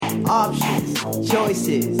options,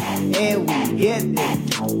 choices, and we get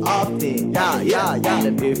them often. Yeah.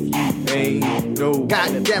 And if you ain't no,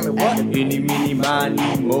 God damn it, what? Any, mini,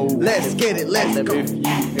 miny, mo. Let's get it, let's go. If you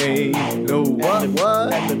ain't no,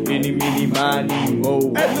 what? Any, mini, miny, mo.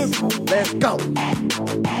 Let's go.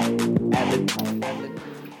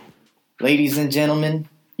 Ladies and gentlemen,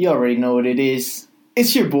 you already know what it is.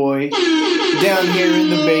 It's your boy, down here in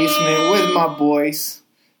the basement with my boys,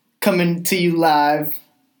 coming to you live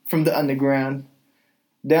from the underground.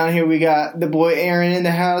 Down here we got the boy Aaron in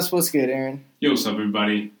the house. What's good, Aaron? Yo, what's up,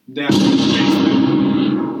 everybody? Down here in the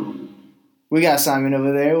basement. We got Simon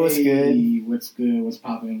over there. What's good? What's good? What's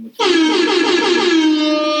popping?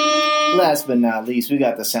 Last but not least, we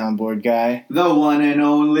got the soundboard guy. The one and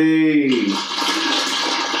only.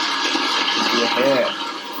 Yeah.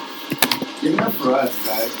 Give it up for us,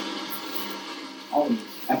 guys.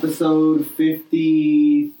 Episode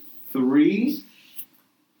 53?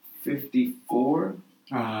 54?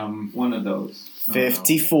 One of those.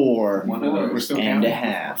 54. One of those. We're still and counting. a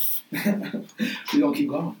half. We don't keep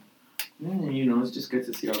going. You know, it's just good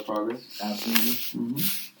to see our progress. Absolutely.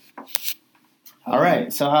 Mm-hmm. All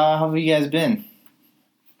right, so how have you guys been?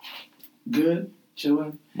 Good.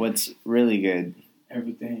 Chilling. What's really good?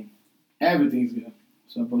 Everything's good.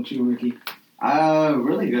 So, how about you, Ricky?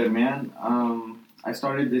 Really good, man. I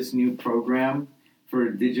started this new program for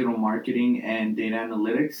digital marketing and data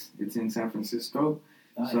analytics. It's in San Francisco.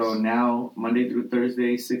 Nice. So now, Monday through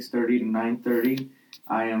Thursday, 6:30 to 9:30,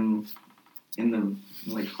 I am in the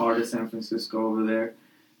heart of San Francisco over there,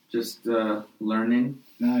 just learning,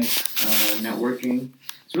 Nice. networking.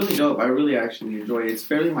 It's really dope. I really actually enjoy it. It's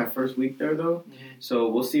barely my first week there, though. So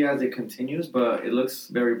we'll see as it continues, but it looks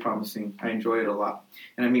very promising. I enjoy it a lot.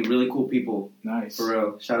 And I meet really cool people, Nice. for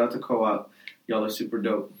real. Shout out to Co-op. Y'all are super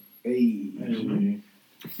dope. Hey.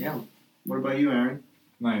 Yeah. What about you, Aaron?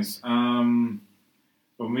 Nice.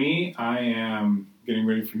 For me, I am getting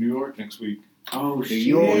ready for New York next week. Oh, shit.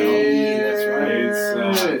 Yeah, that's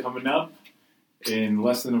right. It's coming up in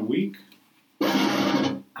less than a week.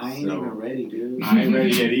 I ain't even ready, dude. I ain't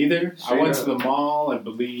ready yet either. I went Straight to the mall, I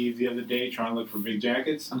believe, the other day trying to look for big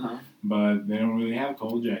jackets, Uh-huh. but they don't really have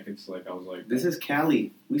cold jackets. I was like, This is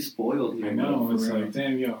Cali. We spoiled here. I know. for It's real. like,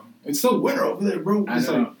 damn, yo. It's still winter over there, bro. I It's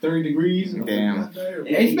know. like 30 degrees. Damn.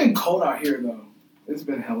 It's been cold out here, though. It's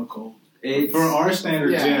been hella cold. It's, For our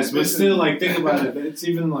standards, Yeah, yes, but this still, is- think about it. It's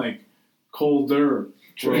even, colder.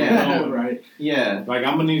 Yeah. Right. yeah. I'm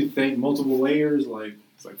going to need to think multiple layers.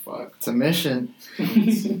 It's like, fuck. It's a mission. Yeah,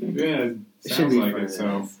 it It should sounds be like fun. it.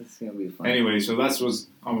 So, It's gonna be fun. anyway, so that's what's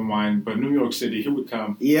on my mind. But New York City, here we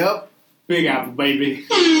come. Yep. Big Apple, baby.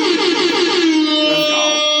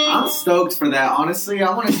 I'm stoked for that. Honestly,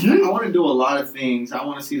 I want to do a lot of things. I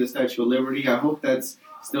want to see the Statue of Liberty. I hope that's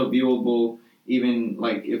still viewable, even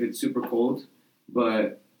if it's super cold.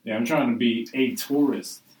 But Yeah, I'm trying to be a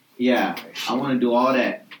tourist. yeah, I want to do all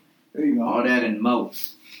that, There you go. all that and more.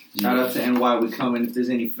 Shout out to NY. We coming. If there's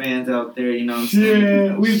any fans out there, you know what I'm saying.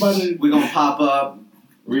 Yeah, we about to We're gonna pop up.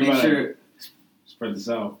 we Make about to sure. spread this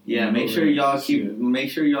out. Yeah, make sure y'all make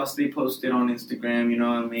sure y'all stay posted on Instagram, you know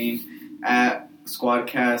what I mean? At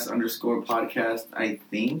Squadcast_podcast, I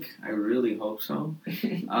think. I really hope so.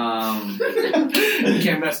 You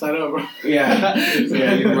can't mess that up, bro. Yeah,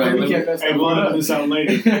 you're right. We can't mess Hey, that we'll up. put this out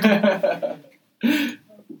later.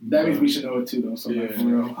 That means we should know it too, though. So, Yeah. for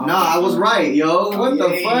real. I was right, yo. What the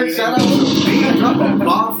Yeah, fuck? yeah, Shout out to me. Drop a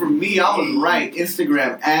bomb from me. I was right.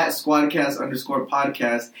 Instagram at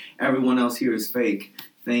Squadcast_podcast. Everyone else here is fake.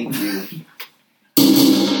 Thank you.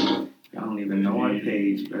 I don't even know our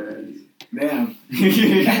page, man. Damn.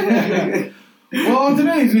 Well, on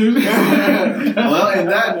today's news. Well, in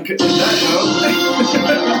that note,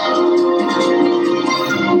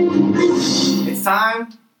 it's time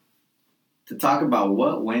to talk about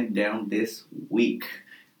what went down this week.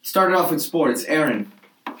 Started off with sports. Aaron.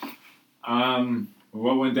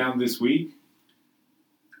 What went down this week?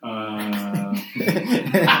 We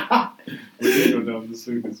did go down this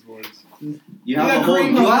week in sports. You have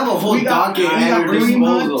a whole docket We at got your Kareem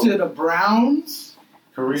Hunt disposal. to the Browns.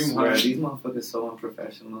 Kareem Swear, Hunt. these motherfuckers so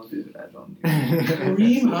unprofessional, dude. I don't.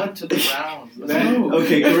 Kareem Hunt to the Browns. Let's That- go.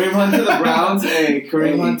 Okay, Kareem Hunt to the Browns. Hey,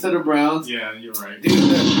 Kareem Hunt to the Browns. Yeah, you're right. Dude,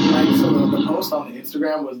 so the post on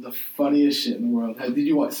Instagram was the funniest shit in the world. Did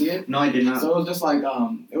you see it? No, I did not. So it was just like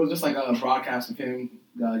a broadcast of him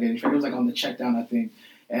getting traded. It was on the check down, I think.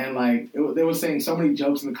 And they were saying so many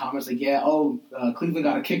jokes in the comments, Cleveland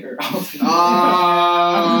got a kicker. I was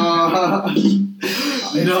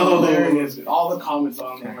it's No. hilarious. All the comments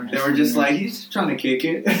on there. They were just like, he's trying to kick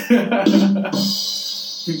it.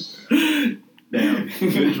 Damn.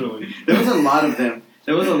 Literally. There was a lot of them.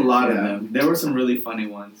 There was a lot of Yeah. them. There were some really funny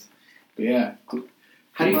ones. But yeah,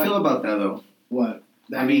 How do you feel about that, though? what?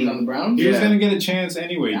 That I means mean, on the Browns? He was Yeah. going to get a chance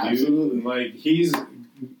anyway, Yeah, dude. absolutely. Like, he's a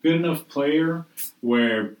good enough player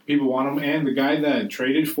where people want him. And the guy that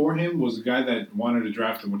traded for him was the guy that wanted to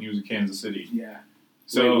draft him when he was in Kansas City. Yeah.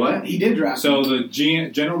 So, Wait, what? He did draft So him. the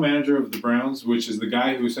general manager of the Browns, which is the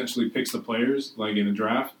guy who essentially picks the players, like in a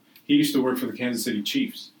draft, he used to work for the Kansas City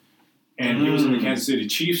Chiefs. And he was in the Kansas City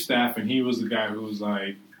Chiefs staff, and he was the guy who was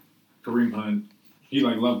like, Kareem Hunt. He,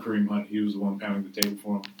 like, loved Kareem Hunt. He was the one pounding the table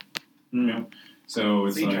for him. Mm. You know? So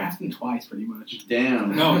it's So he like... drafted him twice, pretty much.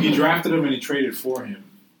 Damn. No, he drafted him and he traded for him.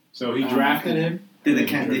 So he Oh, drafted okay. him. Did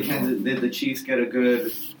and the Chiefs get a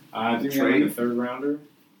good? I think they had like a third rounder,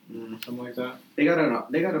 Mm. something like that. They got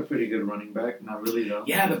a pretty good running back. Not really though.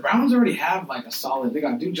 Yeah, the Browns already have like a solid. They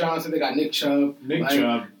got Duke Johnson. They got Nick Chubb. Nick Like,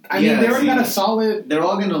 Chubb. I mean, Yeah, they already see. got a solid. They're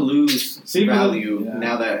all gonna lose See, but- value Yeah.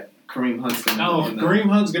 now that Kareem Hunt's in No, in the- Kareem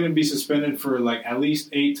Hunt's going to be suspended for like at least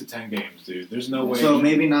 8 to 10 games, dude. There's no way. So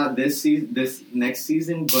maybe not this next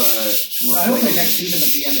season, but No, I hope like next season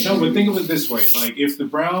at the end. Of No, the but year. think of it this way: like, if the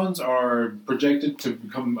Browns are projected to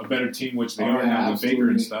become a better team, which they Oh, are yeah, now with Baker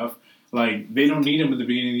and absolutely. stuff, like they don't need him at the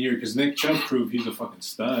beginning of the year because Nick Chubb proved he's a fucking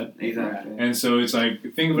stud. exactly. And so it's like,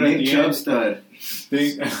 think of it Nick at the Chubb end. stud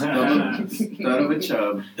of a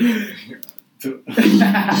Chubb.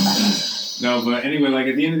 No, but anyway, like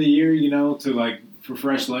at the end of the year, you know, to like for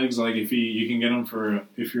fresh legs, like if you can get them for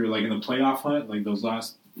if you're like in the playoff hunt, like those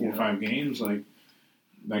last 4 or 5 games, like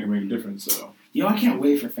that can make a difference. So Yo, I can't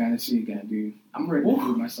wait for fantasy again, dude. I'm ready to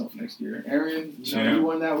prove myself next year. Aaron, you know, Yeah. you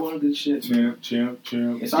won that one. Good shit. champ.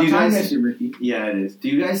 It's our Do you time guys- next year, Ricky. Yeah, it is. Do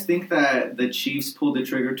you guys think that the Chiefs pulled the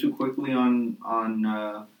trigger too quickly on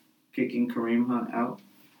kicking Kareem Hunt out?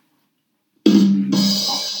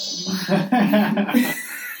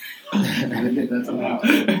 That's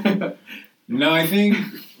allowed. No, I think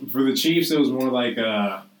for the Chiefs, it was more like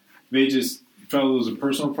they just felt it was a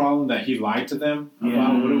personal problem that he lied to them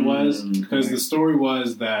about what it was. Because the story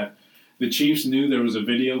was that the Chiefs knew there was a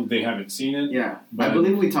video, they haven't seen it. Yeah, But- I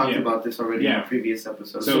believe we talked yeah. about this already in Yeah. a previous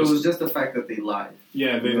episode. So So it it's- was just the fact that they lied.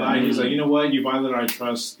 Yeah, they lied. He's like, you know what? You violated our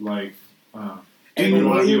trust. Like, I And don't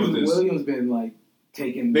want to deal with this. Williams been like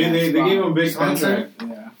taking. They that gave him a spot. big Spencer? contract.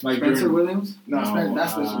 Yeah. Like Spencer during- Williams? No,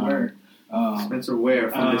 that's Spencer Ware. Spencer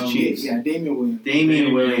Ware from the Um, Chiefs. Yeah, Damian Williams.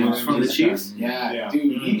 Damian Williams from the Williams. Chiefs? Yeah, Yeah. dude,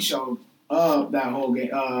 Mm. he showed up that whole game.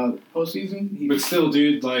 Postseason. He, But still,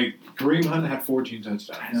 dude, like Kareem Hunt had 14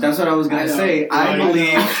 touchdowns. That's what I was I gonna know. say. I Right.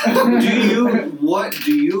 believe. What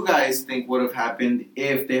do you guys think would have happened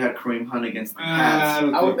if they had Kareem Hunt against the I Pats?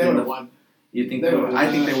 don't they think would have won. You think? They They would've- I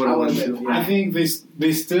think they would I have would've won. been- I think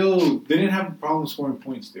they didn't have a problem scoring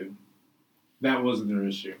points, dude. That wasn't their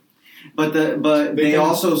issue. But They they didn't-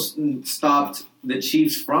 also stopped the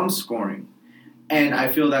Chiefs from scoring, and I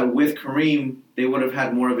feel that with Kareem, they would have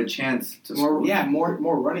had more of a chance to score.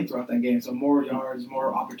 More running throughout that game. So more yards,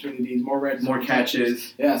 more opportunities, more red, More zone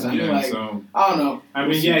catches. Yeah, so I feel Yeah, like so I don't know. I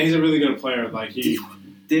mean, yeah, he's a really good player. Like he,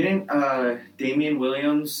 Didn't Damian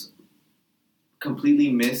Williams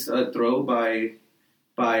completely miss a throw by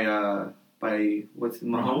what's it,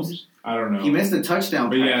 Mahomes? I don't know. He missed a touchdown.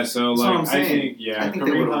 But yeah, so That's what I'm like I saying. think, yeah, I think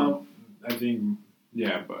they Kareem would've Hunt. I think,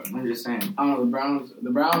 yeah, but I'm just saying. I don't know the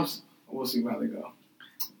Browns. We'll see how they go.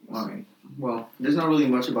 We'll see. Well, there's not really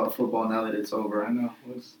much about football now that it's I over. know.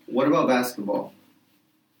 What about basketball?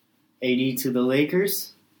 AD to the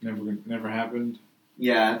Lakers. never happened.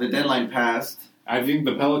 Yeah, the deadline passed. I think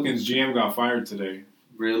the Pelicans GM got fired today.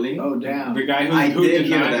 Really? Oh damn. The guy I who did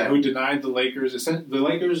hear denied that. who denied the Lakers. The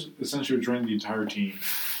Lakers essentially were trading the entire team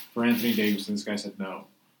for Anthony Davis, and this guy said no.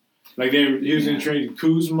 Like he was going to trade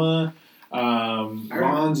Kuzma,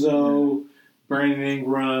 Lonzo, Brandon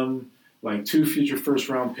Ingram, like 2 future first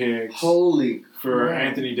round picks Holy for crap.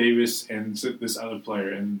 Anthony Davis and this other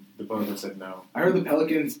player, and the Pelicans said no. I heard the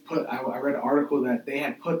Pelicans I read an article that they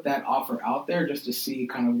had put that offer out there just to see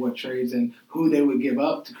kind of what trades and who they would give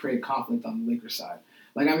up to create conflict on the Lakers side.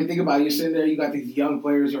 Like, I mean, think about it. You're sitting there, you got these young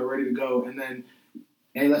players who are ready to go, and then,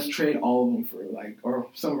 hey, let's trade all of them for, like, or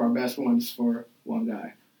some of our best ones for one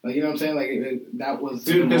guy. Like, you know what I'm saying? Like, that was...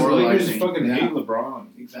 Dude, because the Lakers demoralizing. fucking Yeah. hate LeBron.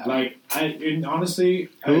 Exactly. Like, and honestly,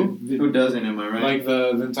 Who doesn't, am I right? like the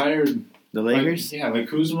entire The Lakers? like, yeah, like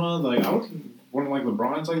Kuzma, like I wouldn't want like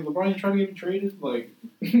LeBron's like LeBron, you trying to get me traded? Like,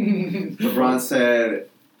 LeBron said,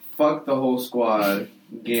 fuck the whole squad.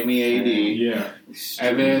 Give me AD. yeah.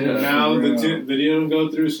 And then Yeah, now for the real. deal don't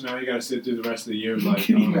go through, so now you got to sit through the rest of the year. Like,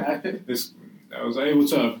 Can you imagine? this, I was like, hey,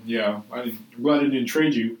 what's up? Yeah, I'm glad I didn't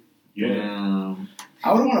trade you. Yeah. Damn.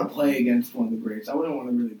 I wouldn't want to play against one of the greats. I wouldn't want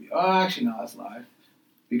to really be... Oh, actually, no, that's live.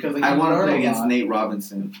 Because like, I want to learn play a against lot. Nate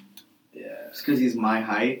Robinson. Yeah. just because he's my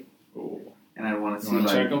height, Ooh. and I want to see You want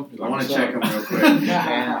to like check him? I want to check him real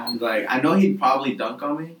quick. Like I know he'd probably dunk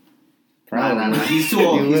on me. Nah. He's too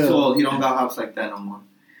old. He's too old. He don't got hops like that no more.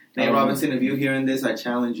 Nate Robinson, if you hearing this, I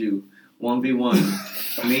challenge you. 1v1.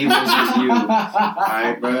 Me versus you.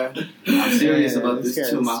 Alright, bro? I'm serious about this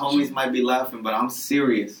too. My homies might be laughing, but I'm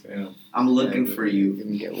serious. Yeah. I'm looking for you. You're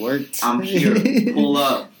gonna get worked. I'm here. Pull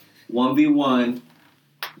up. 1v1.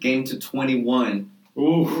 Game to 21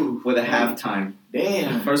 Ooh. with a halftime.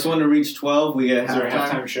 Damn. First one to reach 12, we get Is there a halftime.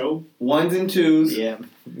 halftime show? Ones and twos. Yeah.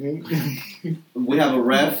 We have a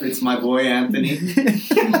ref. It's my boy Anthony.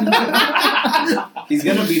 He's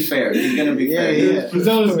gonna be fair. He's gonna be fair. Yeah.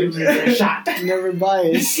 Brazil's giving me a shot. Never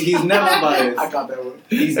biased. He's never biased. I got that one.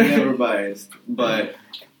 He's never biased. But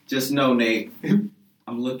just know, Nate,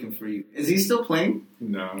 I'm looking for you. Is he still playing?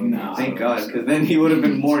 No. No. Thank God, because then he would have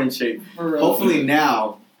been more in shape. For real. Hopefully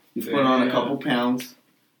now he's put on a Yeah. couple pounds.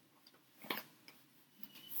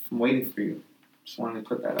 I'm waiting for you. Just wanted to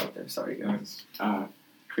put that out there. Sorry, guys.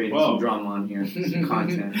 Creating Whoa. some drama on here. Some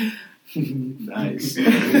content. Nice.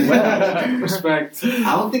 Respect.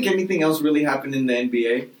 I don't think anything else really happened in the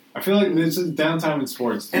NBA. I feel like this is downtime in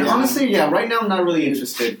sports. And Yeah. honestly, yeah, right now I'm not really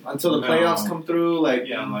interested until the No. playoffs come through. Like,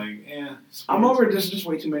 Yeah, I'm like, sports. I'm over it. There's just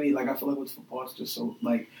way too many. Like I feel like with football, it's just so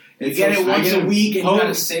like you it's get so- it once I get a week and you post-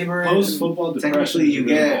 gotta savor it. Post football depression. Technically, is you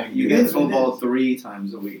really get bad. you It get is what it football is. 3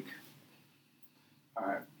 times a week. All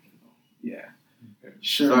right. Yeah.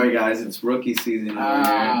 Sure. Sorry, guys, it's rookie season over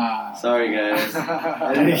here. Sorry, guys.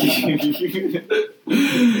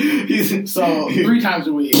 So 3 times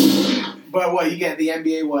a week. But what you get the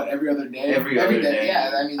NBA? What every other day? Every other day.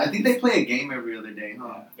 Yeah, I mean, I think they play a game every other day,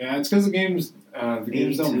 huh? Yeah, it's because the games don't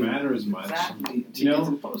 82. matter as much. exactly. You know,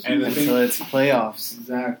 and the thing Until it's playoffs.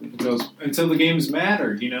 Exactly. until the games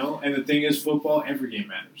matter, And the thing is, football, every game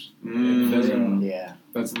matters. Yeah.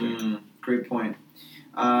 That's the thing. Great point.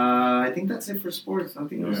 I think that's it for sports.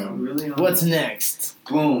 Nothing else Yeah. really. What's next?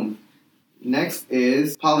 Boom. Next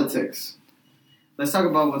is politics. Let's talk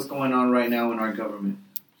about what's going on right now in our government.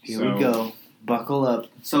 Here So- we go. Buckle up.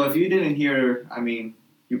 So if you didn't hear, I mean,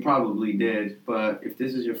 you probably did, but if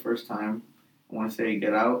this is your first time, I want to say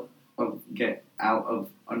get out of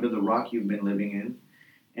under the rock you've been living in.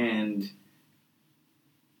 And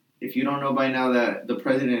if you don't know by now that the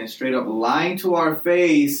president is straight up lying to our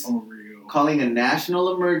face, Unreal. calling a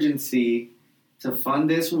national emergency to fund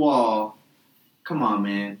this wall. Come on,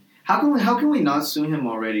 man. How can we not sue him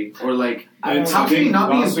already? Or like, It's how a can he big not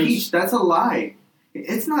be lawsuits. impeached? That's a lie.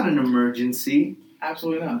 It's not an emergency.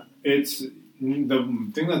 Absolutely not. It's the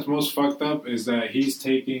thing that's most fucked up is that he's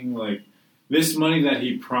taking like this money that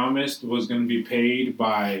he promised was going to be paid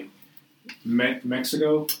by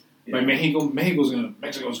Mexico. Yeah. Like Mexico's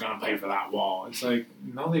gonna pay for that wall. It's like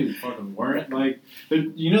no, they fucking weren't. Like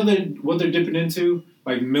what they're dipping into,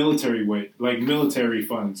 like military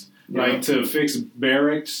funds, Yeah. like to fix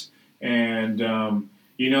barracks and the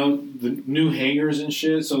new hangars and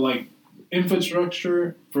shit. So like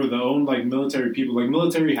infrastructure for the own like military people, like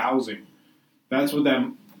military housing. That's what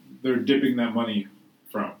they're dipping that money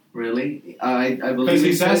from. Really? I believe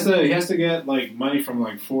Because it he has to get like money from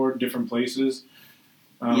like 4 different places.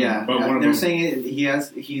 But one of they're them, saying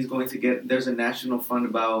he's going to get. There's a national fund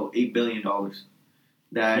about $8 billion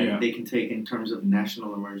that Yeah. they can take in terms of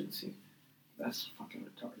national emergency. That's fucking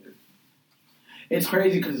retarded. It's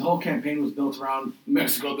crazy because his whole campaign was built around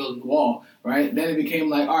Mexico building the wall, right? Then it became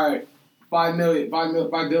like, all right,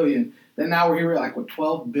 $5 billion. Then now we're here at like what,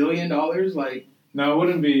 $12 billion? Like, no, it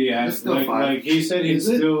wouldn't be It's still like 5. like he said Is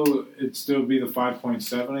it? it'd still be the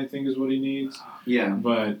 5.7 I think is what he needs. Yeah.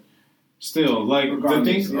 But still, like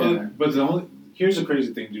Regardless, the thing. yeah. But here's the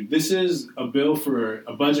crazy thing, dude. This is a bill for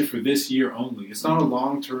a budget for this year only. It's not a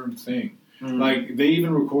long term thing. Like they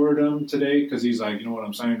even recorded him today because he's like, you know what,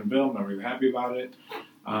 I'm signing a bill. I'm not really happy about it.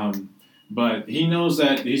 But he knows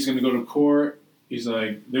that he's going to go to court. He's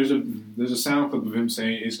like, there's a sound clip of him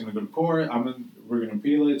saying he's going to go to court. We're going to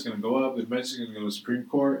appeal it. It's going to go up. Eventually, going to go to the Supreme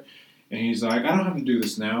Court. And he's like, I don't have to do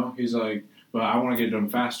this now. He's like, but I want to get it done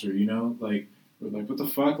faster. Like we're like, what the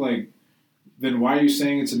fuck? Like, then why are you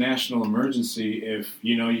saying it's a national emergency if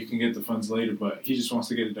you can get the funds later? But he just wants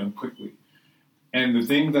to get it done quickly. And the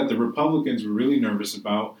thing that the Republicans were really nervous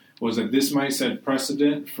about was that this might set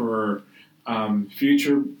precedent for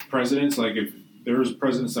future presidents. Like if there was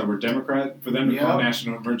presidents that were Democrat, for them to call a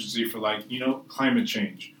national emergency for climate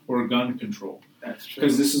change or gun control. that's true.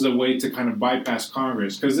 Because this is a way to kind of bypass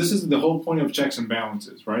Congress. Because this is the whole point of checks and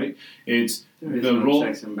balances, right? It's There is the no role.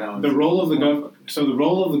 checks and balances. The role of the government. So the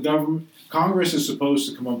role of the government. Congress is supposed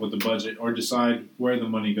to come up with the budget or decide where the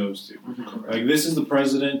money goes to. Mhm. Like this is the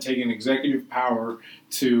president taking executive power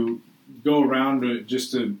to go around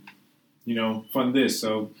just to, fund this.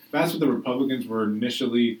 So that's what the Republicans were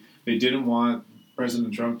initially. They didn't want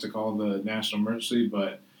President Trump to call the national emergency,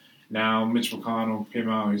 but now Mitch McConnell came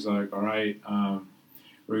out. He's like, all right,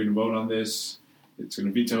 we're going to vote on this. It's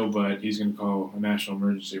going to veto, but he's going to call a national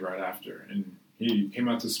emergency right after. And he came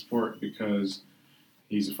out to support because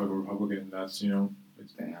he's a fucking Republican. That's,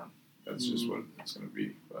 that's just what it's going to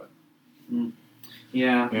be. But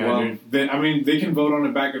yeah, well, they can vote on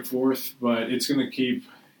it back and forth, but it's going to keep.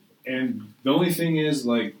 And the only thing is,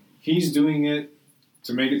 like, he's doing it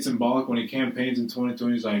to make it symbolic. When he campaigns in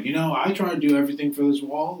 2020, he's like, I try to do everything for this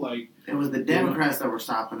wall. Like, it was the Democrats that were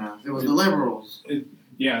stopping us. It was the liberals.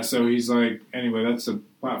 Yeah, so he's like, anyway, that's a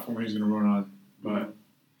platform he's going to run on. But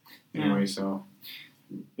anyway, so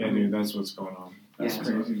yeah, dude, that's what's going on. That's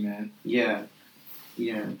crazy, man. Yeah.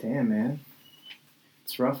 Damn, man,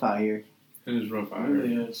 it's rough out here. It is rough out It really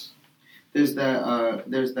here. is. There's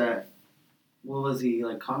that. What was he,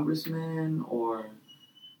 like, congressman or?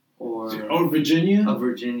 Virginia? Of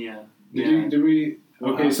Virginia. Did we?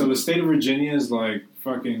 Okay, so the state of Virginia is like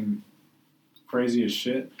fucking crazy as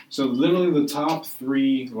shit. So literally the top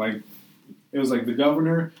three, like, it was like the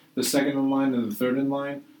governor, the second in line, and the third in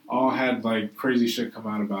line, all had like crazy shit come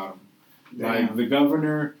out about them. Like the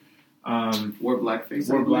governor wore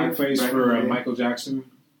blackface. For a Michael Jackson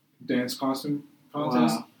dance costume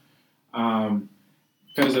contest. Wow.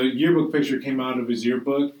 Because a yearbook picture came out of his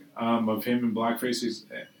yearbook of him in blackface.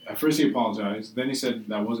 At first he apologized. Then he said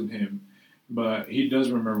that wasn't him. But he does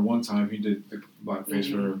remember one time he did the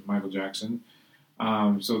blackface for Michael Jackson.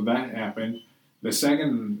 So that happened. The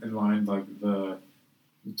second in line, like the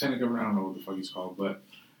lieutenant governor, I don't know what the fuck he's called, but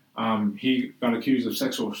he got accused of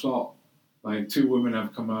sexual assault. Like, 2 women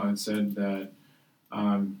have come out and said that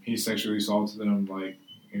he sexually assaulted them, like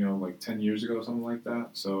 10 years ago, something like that.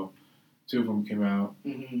 So 2 of them came out.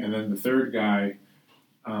 Mm-hmm. And then the third guy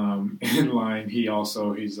in line, he's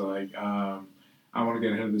like, I want to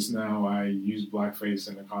get ahead of this now. I used blackface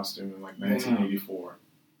in a costume in like 1984.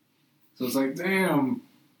 So it's like, damn.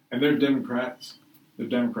 And they're Democrats.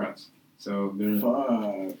 So they're,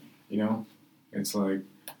 it's like,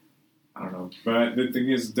 I don't know. But the thing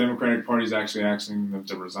is, the Democratic Party's actually asking them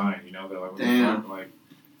to resign. They're like, what the fuck? Like,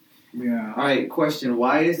 yeah. All right, question.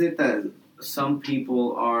 Why is it that some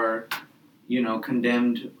people are,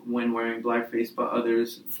 condemned when wearing blackface, but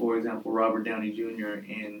others, for example, Robert Downey Jr.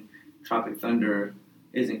 in Tropic Thunder,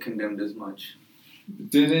 isn't condemned as much?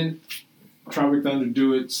 Didn't Tropic Thunder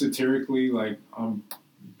do it satirically, like,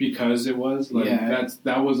 because it was? Like,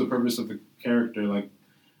 that was the purpose of the character, like,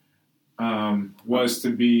 was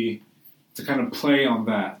to kind of play on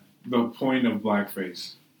that, the point of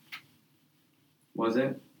blackface. Was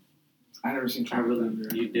it? I never seen Tropic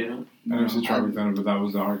Thunder. You didn't? I never seen Tropic Thunder, but that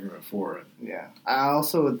was the argument for it. Yeah. I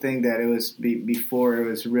also would think that it was before it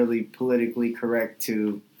was really politically correct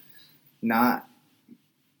to not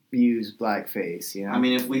use blackface, I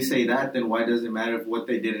mean, if we say that, then why does it matter what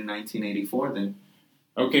they did in 1984 then?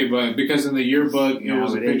 Okay, but because in the yearbook, it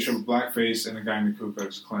was a picture of blackface and a guy in the Ku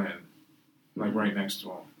Klux Klan, like right next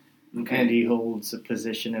to him. Okay. And he holds a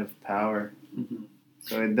position of power. Mm-hmm.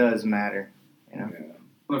 So it does matter, Yeah.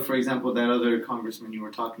 But for example, that other congressman you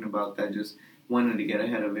were talking about that just wanted to get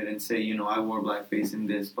ahead of it and say, I wore blackface in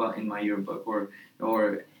this, but in my yearbook, or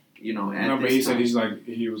at no, but he said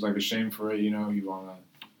he was like ashamed for it. He wanna,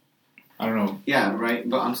 I don't know. Yeah, right.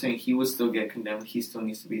 But I'm saying he would still get condemned. He still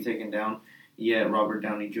needs to be taken down. Yet Robert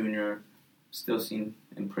Downey Jr. still seen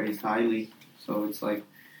and praised highly. So it's like,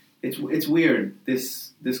 it's weird.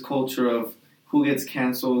 This culture of who gets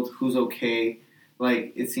canceled, who's okay.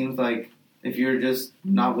 Like, it seems like if you're just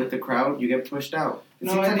not with the crowd, you get pushed out. It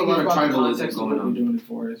seems like a lot of tribalism going on. What we're doing it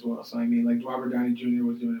for as well. So I mean, like Robert Downey Jr.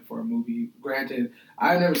 was doing it for a movie. Granted,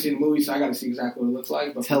 I've never seen a movie, so I got to see exactly what it looks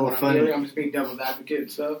like. But from what I'm hearing, I'm just being devil's advocate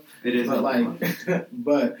and stuff. It is,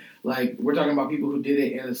 but we're talking about people who did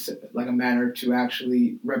it in a manner to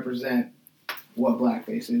actually represent what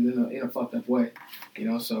blackface is in a fucked up way.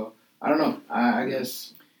 So I don't know. I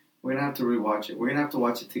guess. We're going to have to rewatch it. We're going to have to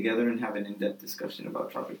watch it together and have an in-depth discussion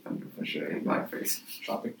about Tropic Thunder. For sure. And blackface.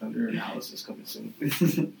 Tropic Thunder analysis coming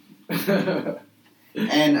soon.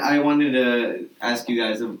 And I wanted to ask you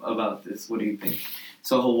guys about this. What do you think?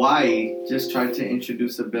 So Hawaii just tried to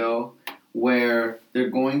introduce a bill where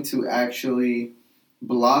they're going to actually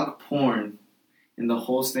block porn in the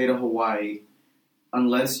whole state of Hawaii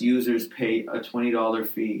unless users pay a $20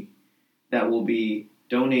 fee that will be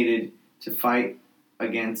donated to fight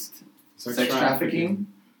against sex trafficking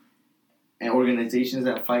and organizations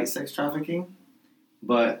that fight sex trafficking,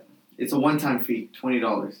 but it's a one-time fee, $20.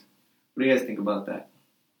 What do you guys think about that?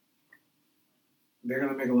 They're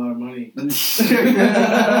gonna make a lot of money. So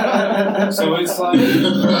it's like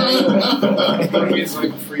it's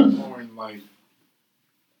like free porn, like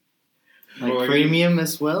premium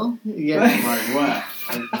as well. Yeah. like what?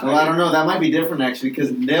 Well, I don't know. That might be different actually,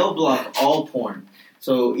 because they'll block all porn.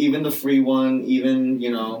 So even the free one, even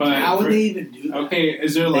But How would they even do that? Okay,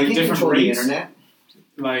 is there they like can different control the rates? internet.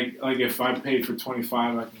 Like if I paid for $25,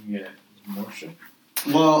 I can get more shit.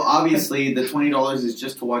 Well, obviously, the $20 is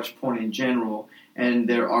just to watch porn in general, and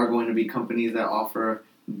there are going to be companies that offer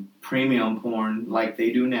premium porn like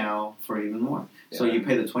they do now for even more. So you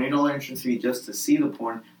pay the $20 entrance fee just to see the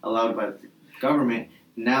porn allowed by the government.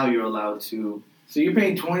 Now you're allowed to. So you're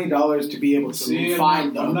paying $20 to be able to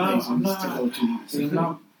find I'm those not- places to go to. See, I'm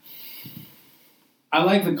not- I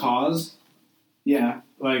like the cause, Yeah,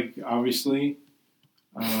 like obviously.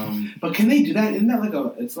 but can they do that? Isn't that like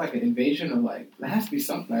it's like an invasion of like, there has to be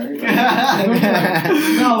something, right? Like,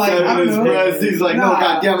 no, like, I don't know. He's like, no, Nah.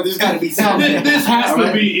 goddamn it, there's got to be something. This has to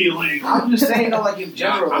Alright. be illegal. I'm just saying, like in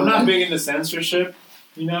general. I'm not like, big into censorship,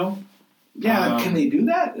 you know. Yeah, like, can they do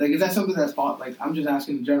that? Like, is that something that's like? I'm just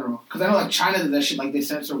asking in general because I know like China does that shit. Like they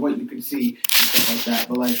censor what you can see and stuff like that.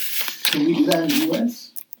 But like, can we do that in the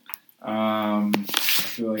U.S.? I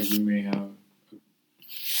feel like we may have.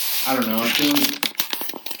 I don't know. I feel like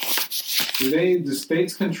do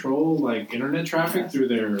states control like internet traffic through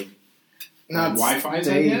their Not Wi-Fi's,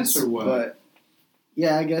 I states, guess, or what? But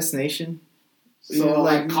yeah, I guess nation. So Yeah,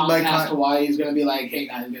 like Comcast Hawaii is gonna be like, hey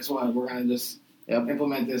guys, guess what? We're gonna just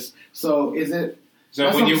implement this. So is it? So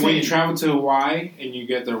That's when what you I'm when you saying. travel to Hawaii and you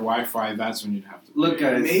get their Wi-Fi, that's when you'd have to. Look,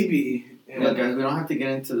 guys. Maybe. Yeah. Look, guys, we don't have to get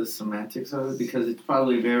into the semantics of it because it's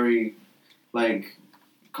probably very,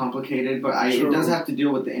 complicated. But it True. does have to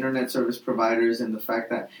deal with the internet service providers and the fact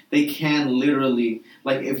that they can literally,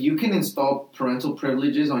 if you can install parental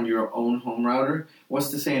privileges on your own home router, what's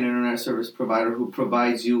to say an internet service provider who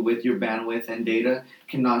provides you with your bandwidth and data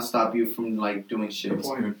cannot stop you from, doing shit? Good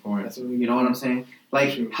point. Good point. That's what we You know what I'm saying?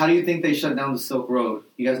 True. How do you think they shut down the Silk Road?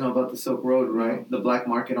 You guys know about the Silk Road, right? The black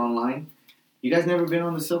market online? You guys never been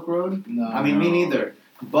on the Silk Road? No. I mean, me neither.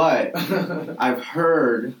 But I've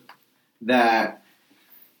heard that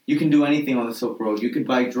you can do anything on the Silk Road. You could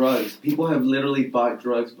buy drugs. People have literally bought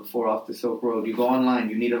drugs before off the Silk Road. You go online.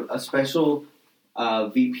 You need a special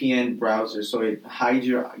VPN browser, so it hides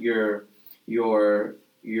your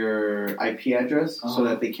IP address so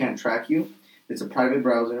that they can't track you. It's a private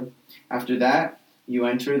browser. After that, you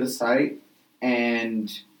enter the site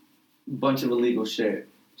and a bunch of illegal shit,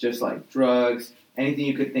 just like drugs, anything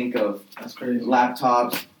you could think of. That's crazy.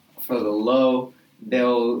 Laptops for the low.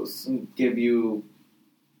 They'll give you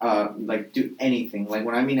do anything. Like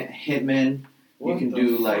when I mean Hitman, What you can the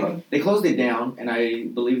do fuck? they closed it down, and I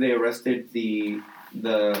believe they arrested the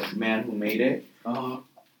man who made it.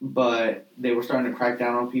 But they were starting to crack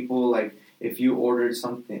down on people. Like if you ordered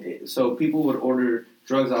something, so people would order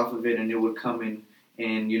drugs off of it, and it would come in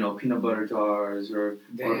peanut butter jars or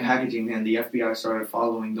packaging, and the FBI started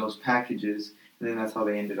following those packages, and then that's how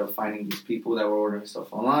they ended up finding these people that were ordering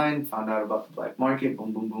stuff online, found out about the black market,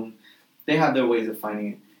 boom, boom, boom. They have their ways of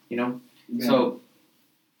finding it, Yeah. So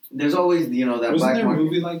there's always, that Wasn't black there a market.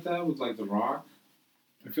 movie like that with The Rock?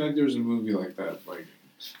 I feel like there was a movie like that.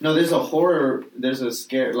 No, there's a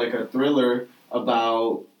scare, a thriller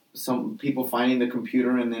about some people finding the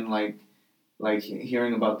computer and then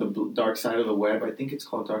hearing about the dark side of the web. I think it's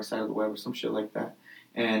called Dark Side of the Web or some shit like that.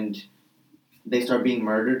 And they start being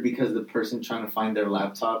murdered because the person trying to find their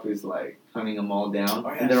laptop is hunting them all down.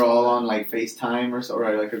 And they're all on FaceTime or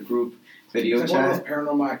a group video It's like one of chat. those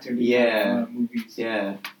paranormal activity movies.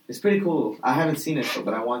 Yeah. It's pretty cool. I haven't seen it though,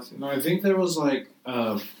 but I want to. No, I think there was a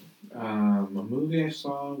movie I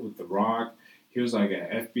saw with The Rock. He was an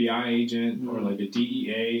FBI agent or a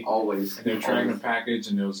DEA. Always. They're tracking a package,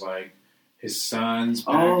 and it was his son's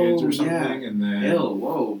Oh, package or something, yeah. and then Ew,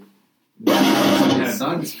 whoa. His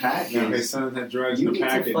son's package. his son had drugs You in the need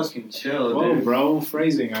package. to fucking chill, Whoa, dude. bro,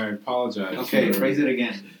 phrasing. I apologize. Okay, phrase it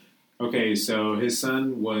again. Okay, so his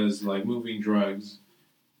son was moving drugs,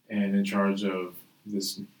 and in charge of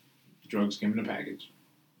this drugs came in a package.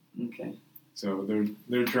 Okay. So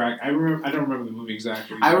they're track. I don't remember the movie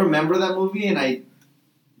exactly. I remember that movie, and I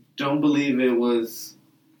don't believe it was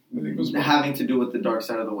I think it was having to do with the dark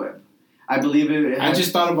side of the web. I believe it. I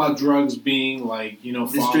just thought about drugs being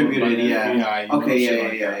distributed. by the Yeah. FBI, Okay. shit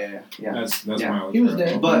like that. Yeah. That's Yeah. my only. He was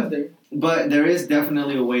there. But- he was there. But there is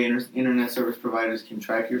definitely a way internet service providers can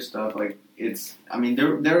track your stuff.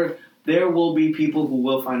 There will be people who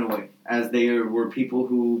will find a way. As there were people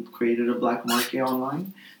who created a black market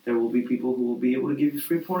online, there will be people who will be able to give you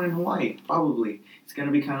free porn in Hawaii. Probably. It's going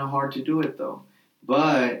to be kind of hard to do it, though.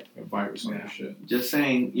 But A virus on your shit. just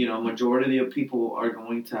saying, majority of people are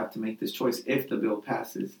going to have to make this choice if the bill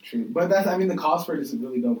passes. True, but the cost for it is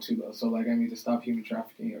really dope too, though. So, like, to stop human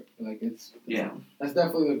trafficking, like, that's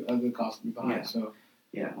definitely a good cost to be behind. Yeah. So,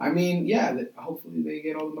 Yeah. hopefully they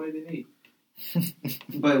get all the money they need.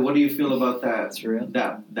 But what do you feel about that? That's real.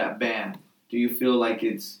 That ban? Do you feel like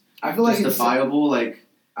it's I feel like justifiable? no. Like,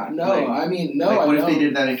 what if they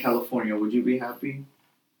did that in California? Would you be happy?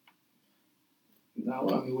 No,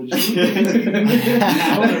 would you?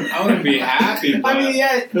 I wouldn't be happy. But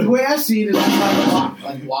The way I see it is,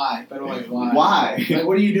 like, why? But like, why? Why? Like,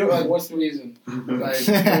 what do you do? Like, what's the reason? Like,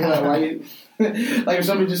 why you? Like, if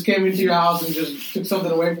somebody just came into your house and just took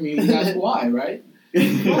something away from you, you ask why, right?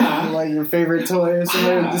 Like your favorite toy, or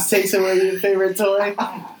somebody just takes away your favorite toy.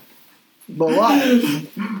 But why?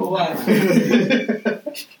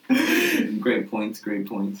 Great points.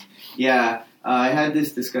 Yeah, I had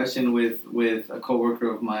this discussion with a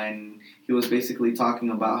coworker of mine. He was basically talking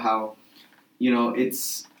about how,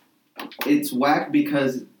 it's whack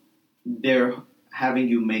because they're having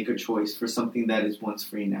you make a choice for something that is once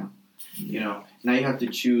free now. Now you have to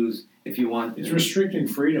choose if you want. it's restricting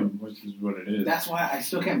freedom, which is what it is. That's why I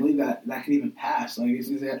still can't believe that could even pass. Like,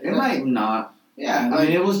 It might not. Yeah, I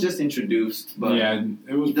mean, it was just introduced, but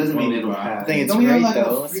it was. doesn't mean it'll proposed by- pass. I think it's don't we have great like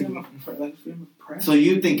though. a freedom of press? So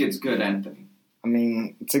you think it's good, Anthony? I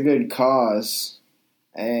mean, it's a good cause,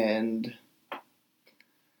 and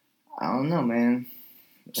I don't know, man.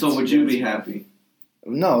 So would you be happy?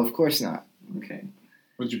 No, of course not. Okay.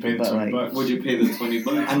 Would you pay the But, $20? like, Would you pay the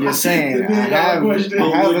 $20? I'm just saying, I have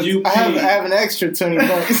an extra $20.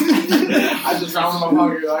 I just found in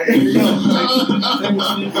my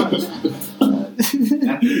pocket.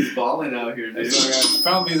 Anthony's balling out here, dude. So I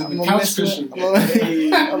found these in the I'm couch cushion.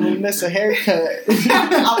 gonna miss a haircut. I'm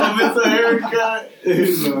gonna miss a haircut.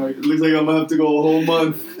 Looks like I'm gonna have to go a whole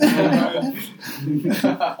month.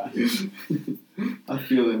 I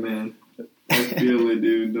feel it, man. I feel it,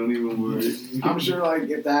 dude. Don't even worry. I'm sure, like,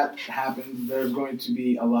 if that happens, there's going to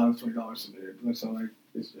be a lot of $20 submitted. So, like,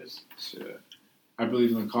 it's just. Shit. I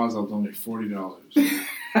believe in the cause. I'll donate $40.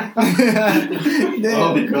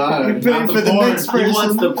 Oh God! Pay for the next He person.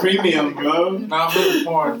 wants the premium, bro. Not for the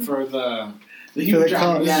porn, for the. The For the human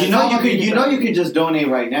cause. trafficking. You know you can just donate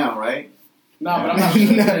right now, right? No, but I'm not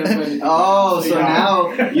sure. Oh, so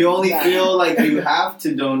now you only feel like you have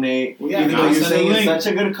to donate, Well, yeah, even though I'll you're send saying the it's link.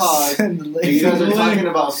 such a good cause. Send the link. You guys Send are the talking link.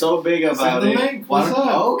 about so big about Send the it. link. Why What's don't-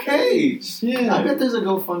 up? Okay. Yeah. I bet there's a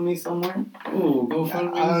GoFundMe somewhere. Oh,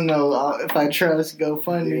 GoFundMe. I don't know if I trust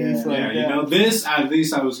GoFundMe. Yeah, this, at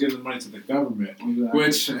least I was giving the money to the government.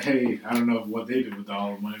 Which, hey, I don't know what they did with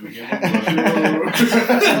all the money we gave them.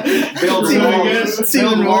 Build It's even walls. worse. It's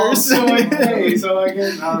Build even walls. worse. So, like, hey, so I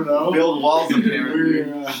guess, I don't know. Build walls, apparently.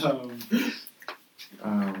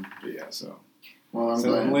 But yeah, so. Well, I'm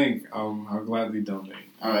Send the glad. link. I'll gladly donate.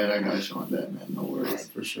 All right, I got you on that, man. No worries.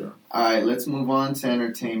 For sure. All right, let's move on to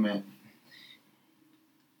entertainment.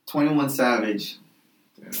 21 Savage.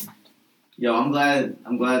 Damn. Yo, I'm glad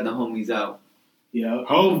the homie's out. Yeah.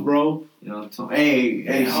 Hove, bro. Hey,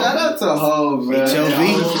 Hey, shout out to Hove, bro.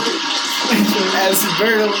 As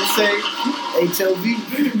Berto would say, HOV.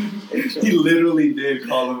 He literally did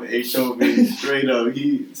call him HOV straight up.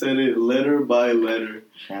 He said it letter by letter.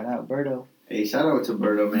 Shout out Berto. Hey, shout out to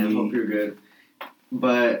Berto, man. Hope you're good.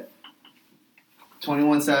 But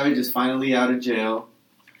 21 Savage is finally out of jail,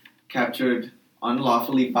 captured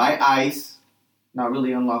unlawfully by ICE. Not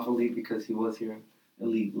really unlawfully because he was here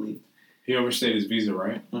illegally. He overstayed his visa,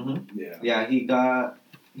 right? Mm-hmm. Yeah. Yeah,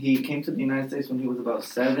 he came to the United States when he was about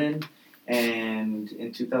 7, and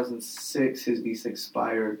in 2006 his visa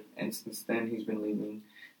expired, and since then he's been living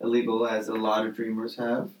illegal, as a lot of dreamers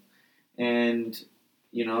have. And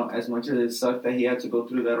as much as it sucked that he had to go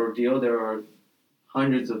through that ordeal, there are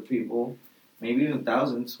hundreds of people, maybe even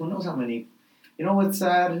thousands, who knows how many. You know what's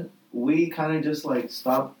sad? We kind of just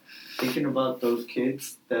stop thinking about those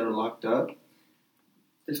kids that are locked up.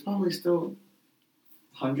 There's probably still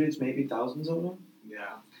hundreds, maybe thousands of them.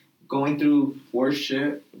 Yeah. Going through worse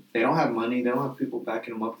shit. They don't have money. They don't have people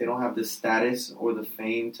backing them up. They don't have the status or the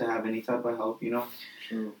fame to have any type of help,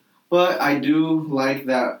 True. But I do like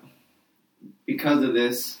that because of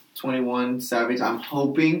this, 21 Savage, I'm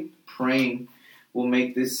hoping, praying, will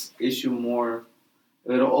make this issue more,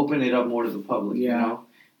 it'll open it up more to the public,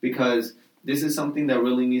 because this is something that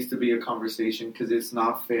really needs to be a conversation, because it's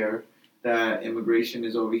not fair that immigration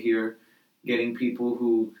is over here getting people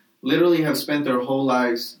who literally have spent their whole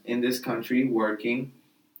lives in this country working,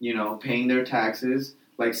 paying their taxes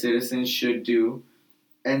like citizens should do,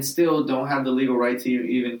 and still don't have the legal right to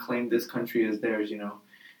even claim this country as theirs,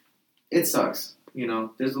 It sucks. You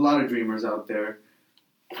know, there's a lot of dreamers out there.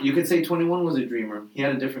 You could say 21 was a dreamer. He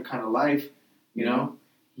had a different kind of life, you know.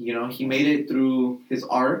 You know, he made it through his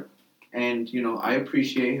art, and, you know, I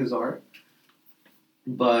appreciate his art.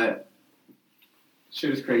 But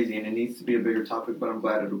shit is crazy, and it needs to be a bigger topic, but I'm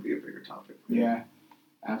glad it'll be a bigger topic. Yeah,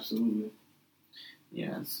 absolutely.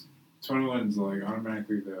 Yes. 21's like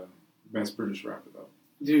automatically the best British rapper though.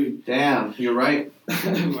 Dude, Damn, you're right.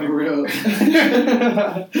 for real.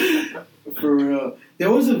 For real.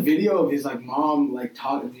 There was a video of his like mom like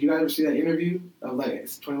talking. Did you guys ever see that interview of like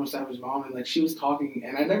it's 21 Savage's mom, and like she was talking,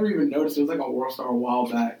 and I never even noticed it was like on World Star a while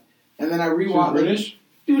back, and then I She was rewatched. British?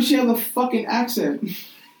 Dude, she has a fucking accent.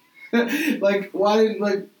 Like, why didn't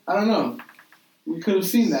like I don't know. We could have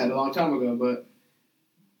seen that a long time ago, but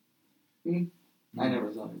I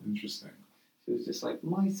never saw it. Interesting. She was just like,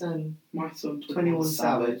 my son, my son 21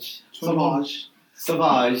 Savage. Savage.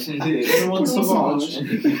 Savage. 21 Savage.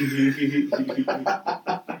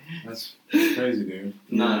 That's crazy, dude.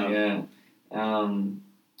 No, yeah.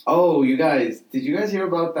 Oh, you guys, did you guys hear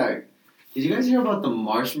about that? Did you guys hear about the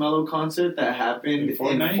Marshmello concert that happened In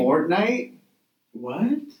Fortnite? in Fortnite?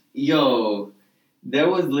 What? Yo, there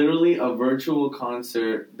was literally a virtual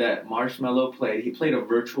concert that Marshmello played. He played a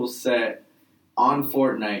virtual set on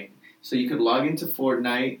Fortnite. So you could log into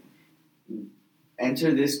Fortnite,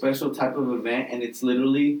 enter this special type of event, and it's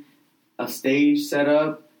literally a stage set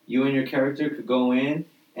up. You and your character could go in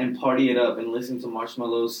and party it up and listen to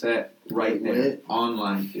Marshmello's set right there Lit.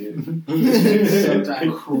 online, dude. So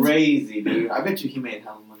tight. Crazy, dude. I bet you he made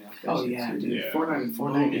hella money off that Oh shit, yeah, too. dude. Yeah. Fortnite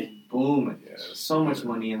Fortnite is booming. Yes. So much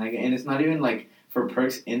money, and it's not even like for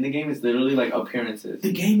perks in the game. It's literally like appearances.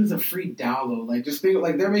 The game is a free download. Like, just think,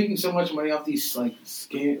 like, they're making so much money off these, like,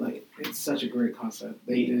 skin. Like, it's such a great concept.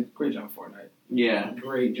 They did a great job Fortnite. Yeah.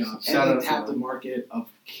 Great job. Shout out And to they tapped the them. market of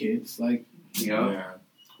kids. Like, Yeah. Yeah.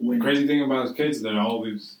 when Crazy thing about his kids, there'll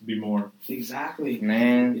always be more. exactly.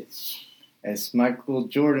 Man, It's as Michael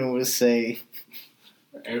Jordan would say,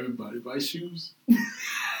 Everybody buy shoes.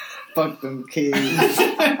 fuck them kids.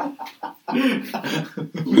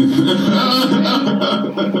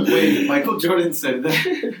 Wait, Michael Jordan said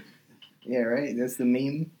that. Yeah, right? That's the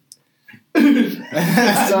meme.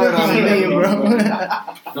 Started on the meme, bro.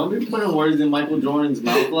 Don't be putting words in Michael Jordan's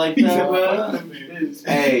mouth like that.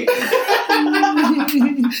 Hey,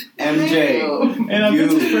 MJ, And You-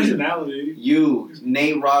 that's his personality. you,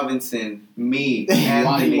 Nate Robinson, me,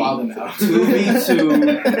 Anthony, Wildin' out.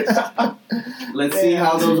 2v2. Let's see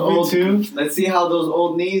how those old. 2v2? Let's see how those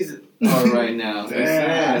old knees are right now.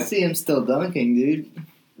 Yeah, I see him still dunking, dude.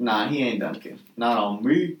 Nah, he ain't dunking. Not on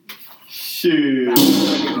me. Shit.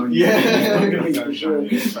 Yeah. For sure.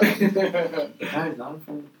 Guys, not in front of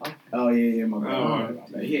the podcast. Oh, yeah, my bad. Oh, My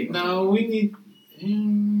bad. He ain't No, we need.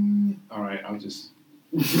 All right, I'll just.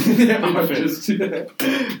 I'm Just kidding,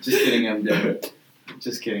 MJ.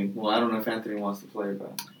 Just kidding. Well, I don't know if Anthony wants to play,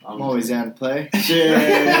 but I'm always down to play.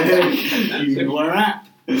 Shit. Where at?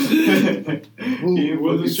 Ooh,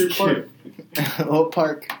 Willow Street Park. What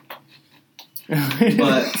park?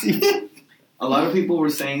 But a lot of people were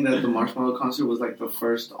saying that the Marshmello concert was like the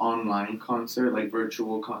first online concert, like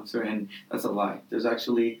virtual concert, and that's a lie. There's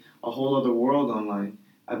actually a whole other world online.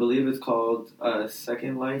 I believe it's called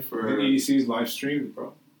Second Life, The or EDC's live streamed,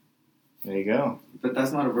 bro. There you go. but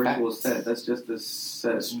that's not a virtual Facts. set. That's just a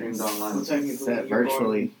set streamed online. Well, technically, Set you're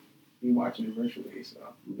virtually. You're watching it virtually, so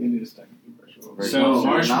it is technically virtual. Virtual. So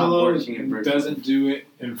So you're not watching it Marshmello virtually. doesn't do it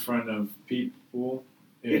in front of people.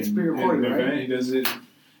 It's pre-recorded, in an right? event. He does it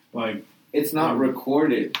like It's not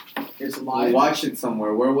recorded. It's I live. watched it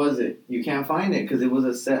somewhere. Where was it? You can't find it because it was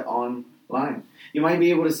a set online. You might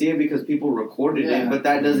be able to see it because people recorded Yeah. it, but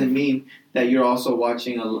that doesn't mean that you're also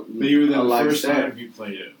watching but you were there a the live first set. time he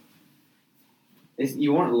played it.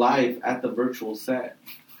 You weren't live at the virtual set.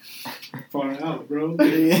 Far out, bro.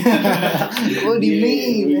 Yeah. What do you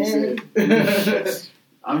mean, man?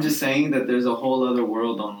 I'm just saying that there's a whole other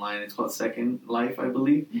world online. It's called Second Life, I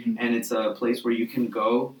believe, Mhm. and it's a place where you can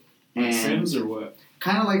go and Sims or what?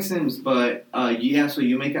 kind of like Sims, but yeah. So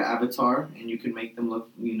you make an avatar and you can make them look,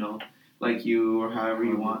 like you or however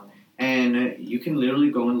you want, and you can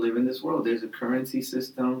literally go and live in this world. There's a currency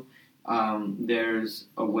system. There's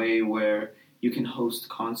a way where you can host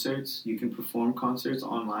concerts. You can perform concerts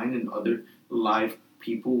online, and other live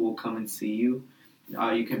people will come and see you.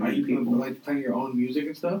 You can Are meet you people. like playing your own music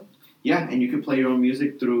and stuff? Yeah, and you can play your own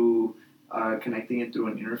music through connecting it through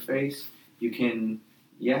an interface. You can,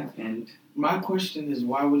 and My question is,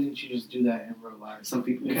 why wouldn't you just do that in real life? some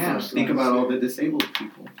people Yeah, can. first Think life, about all yeah. the disabled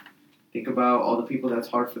people. Think about all the people that's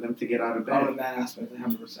hard for them to get out of Oh, in bed. that aspect,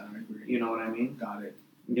 100%, I agree. You know what I mean? Got it.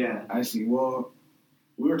 Yeah. I see. Well,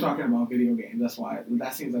 We were talking about video games. That's why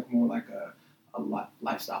that seems like more like a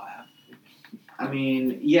lifestyle app. I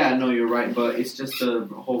mean, yeah, no, you're right, but it's just the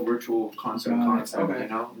whole virtual concert concept, okay. you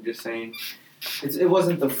know? I'm just saying. It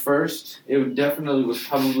wasn't the first. It definitely was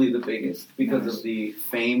probably the biggest because of the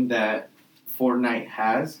fame that Fortnite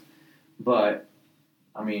has. But,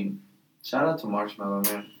 I mean, shout out to Marshmello,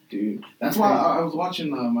 man. Dude, that's why I was watching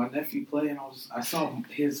my nephew play, and I saw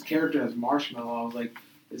his character as Marshmello. I was like,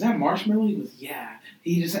 "Is that Marshmello?" He goes, "Yeah."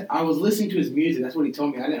 I was listening to his music. That's what he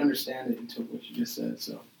told me. I didn't understand it until what you just said.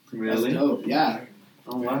 So Really? that's dope. Yeah.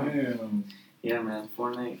 Oh, wow. Damn. Yeah, man,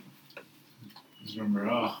 Fortnite. Just remember,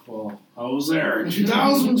 I was there in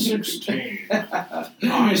 2016.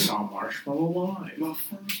 I saw Marshmello live. My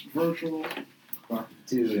first virtual.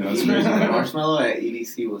 Dude, Yeah, that's crazy. Marshmello at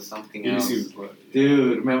EDC was something else. EDC was lit.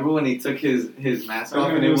 Dude, remember when he took his mask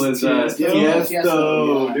off and it was Tiesto,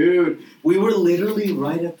 Tiesto, yeah. dude. We were literally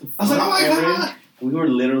right at the front. I was like, "Oh my god!" We were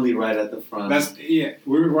literally right at the front. We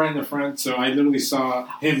were right in the front, so I literally saw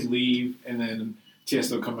him leave and then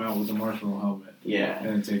Tiesto come out with the Marshmello helmet Yeah. and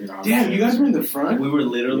then take it off. Damn, you guys were in the front. We were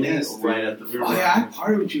literally Yes, right dude. at the We front. were Oh yeah, I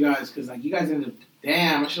partied with you guys because like you guys ended up.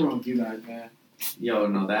 Damn, I should have went with you guys, man. Yo,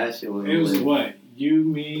 no, that shit was It was lit. what? You,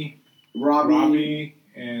 me, Robbie.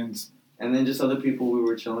 and And then just other people we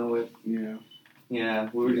were chilling with. Yeah. Yeah,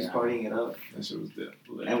 we were just Yeah. partying it up. that shit was lit.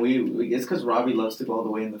 And we it's because Robbie loves to go all the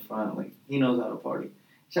way in the front. Like, he knows how to party.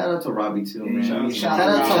 Shout out to Robbie too, man. Shout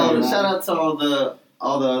out to Robbie. Shout out to all the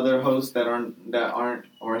other hosts that aren't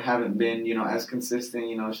or haven't been, as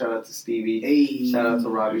consistent. Shout out to Stevie. Hey. Shout out to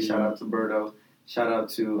Robbie. Shout out to Berto. Shout out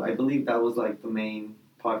to, I believe that was like the main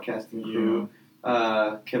podcasting crew.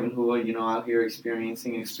 Kevin Hua, out here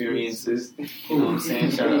experiencing experiences. You know what I'm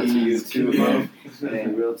saying? Shout out to you too, bro. Hey,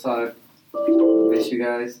 real talk. Miss you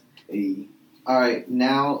guys. Hey. Alright,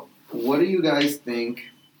 now, what do you guys think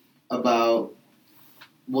about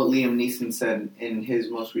what Liam Neeson said in his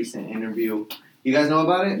most recent interview? You guys know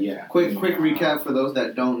about it? Yeah. Quick recap for those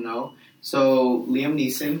that don't know. So, Liam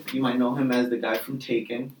Neeson, you might know him as the guy from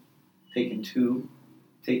Taken, Taken 2,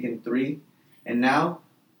 Taken 3, and now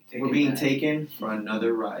we're being taken for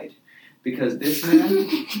another ride. Because this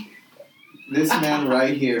man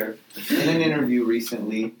right here, in an interview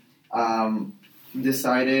recently,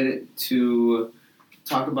 decided to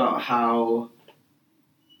talk about how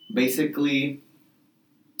basically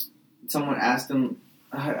someone asked him,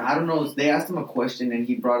 I don't know, they asked him a question and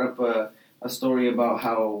he brought up a story about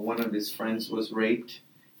how one of his friends was raped,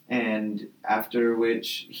 and after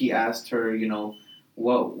which he asked her, who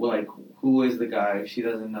is the guy? She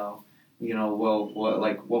doesn't know.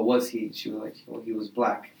 What was he? She was like, well, he was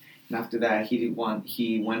black. And after that, he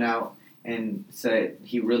went out and said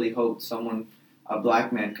he really hoped a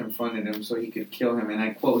black man confronted him so he could kill him. And I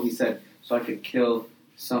quote, he said, "So I could kill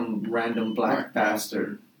some random black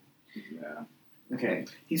bastard." Yeah. Okay.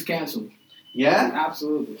 He's canceled. Yeah?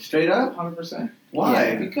 Absolutely. Straight up? 100%. Why?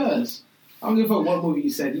 Yeah, because I don't give a fuck what movie you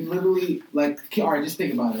said. You literally, all right, just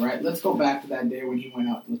think about it, right? Let's go back to that day when he went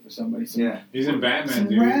out to look for somebody. He's in Batman, Some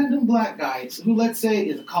dude. random black guy who, let's say,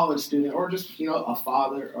 is a college student or just, a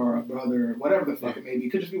father or a brother or whatever the fuck it may be.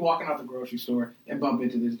 Could just be walking out the grocery store and bump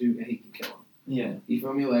into this dude and he can kill him. Yeah. You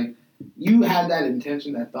feel me? Like, you had that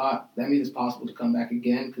intention, that thought. That means it's possible to come back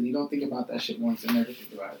again because you don't think about that shit once and never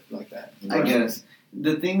think about it like that. I guess.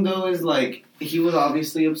 The thing, though, is, he was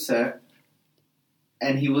obviously upset.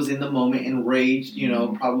 And he was in the moment, enraged,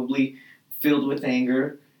 probably filled with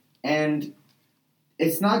anger. And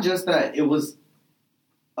it's not just that it was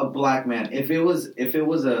a black man. If it was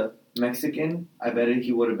a Mexican, I bet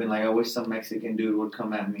he would have been like, I wish some Mexican dude would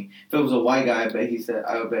come at me. If it was a white guy, I bet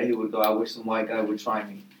he would go, I wish some white guy would try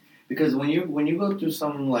me. Because when you go through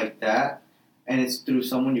something like that, and it's through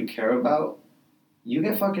someone you care about, you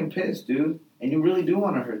get fucking pissed, dude. And you really do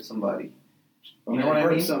want to hurt somebody. You know what I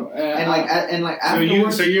mean?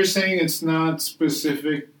 Afterwards, So you're saying it's not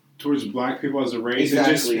specific towards black people as a race?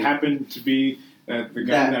 Exactly. It just happened to be that the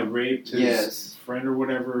guy that raped his friend or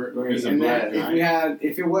whatever is a black guy.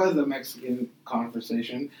 If it was a Mexican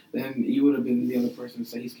conversation, then you would have been the other person to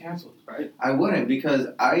say he's canceled, right? I wouldn't, because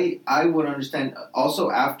I would understand.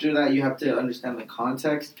 Also, after that, you have to understand the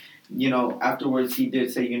context. Afterwards, he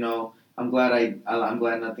did say, I'm glad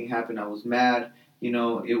nothing happened. I was mad.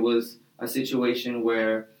 It was a situation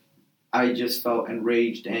where I just felt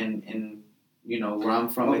enraged, and where I'm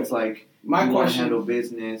from, okay. It's like my you question, want to handle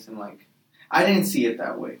business, and I didn't see it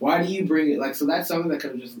that way. Why do you bring it? So that's something that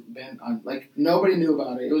could have just been on. Nobody knew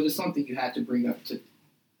about it. It was just something you had to bring up to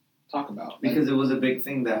talk about because it was a big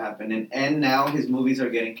thing that happened, and now his movies are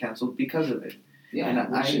getting canceled because of it. Yeah,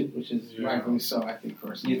 which is rightfully so. I think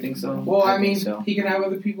personally. You think so? Well, I mean, he can have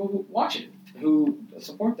other people watch it. who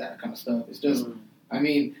support that kind of stuff. It's just, I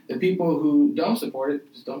mean, the people who don't support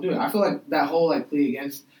it just don't do it. I feel like that whole like plea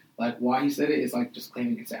against like why he said it is like just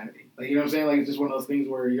claiming insanity. Like, you know what I'm saying? Like, it's just one of those things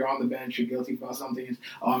where you're on the bench, you're guilty about something. It's,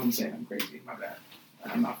 oh, I'm insane, I'm crazy, my bad.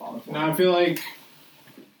 I'm not falling for it. No, I feel like,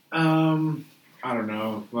 I don't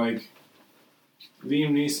know, like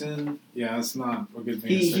Liam Neeson. Yeah, that's not a good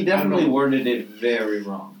thing. to say. He definitely worded it very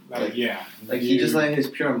wrong. Like, yeah, Like, he just let his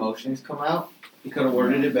pure emotions come out. He could have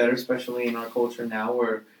worded it better, especially in our culture now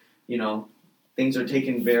where, you know, things are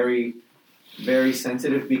taken very, very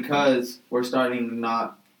sensitive because we're starting to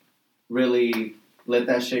not really let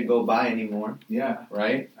that shit go by anymore, Yeah,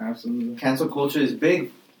 right? absolutely. Cancel culture is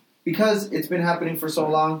big because it's been happening for so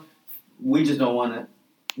long. We just don't want to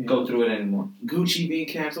go through it anymore. Gucci being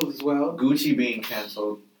canceled as well. Gucci being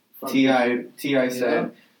canceled. T.I.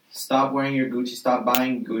 said, stop wearing your Gucci, stop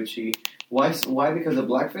buying Gucci. Why? Because of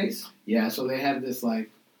blackface? Yeah, so they had this like,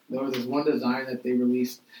 there was this one design that they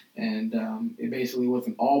released, and it basically was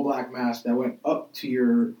an all-black mask that went up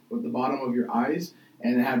to the bottom of your eyes,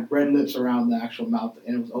 and it had red lips around the actual mouth,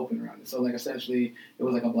 and it was open around it. So like essentially, it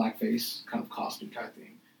was like a blackface kind of costume type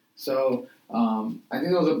thing. So I think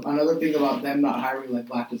there was another thing about them not hiring like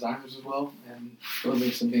black designers as well, and those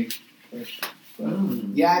are some big push. But,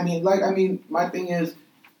 yeah, I mean, my thing is,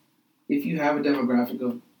 if you have a demographic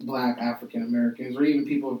of Black African Americans or even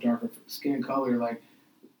people of darker skin color, like,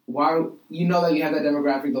 why, you know that you have that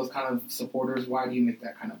demographic, those kind of supporters, why do you make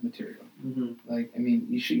that kind of material? Mm-hmm. Like, I mean,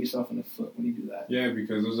 you shoot yourself in the foot when you do that. Yeah,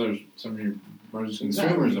 because those are some of your largest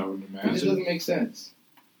consumers, I would It just imagine. doesn't make sense.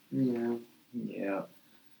 Yeah,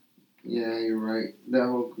 you're right. That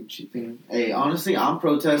whole Gucci thing. Hey, honestly, I'm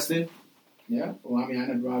protesting. Yeah, well, I mean, I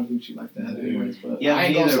never brought Gucci like that anyways, but Yeah, I ain't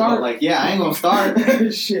me gonna either, start. but like, yeah, I ain't gonna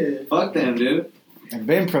start. Shit. Fuck them, dude. I've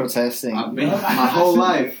been protesting. I've been my whole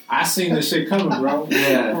life. I seen this shit coming, bro.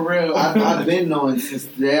 Yeah. For real. I've been knowing since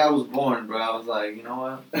the day I was born, bro. I was like, you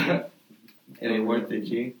know what? It ain't worth it,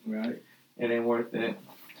 G. Right. It ain't worth it.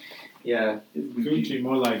 Yeah. Gucci,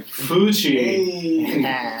 more like Fucci.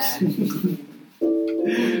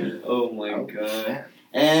 Oh my god.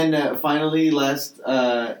 And finally, last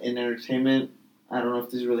in entertainment, I don't know if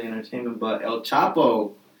this is really entertainment, but El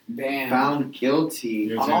Chapo Damn. found guilty.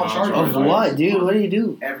 You're On saying all all charges, charges, Of right? what, dude? What do you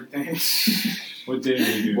do? Everything. What did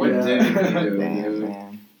he do? What Yeah. did he do, Damn, dude?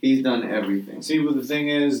 man. He's done everything. See, but the thing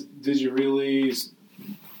is, did you really?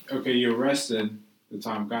 Okay, you arrested the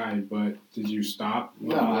top guy, but did you stop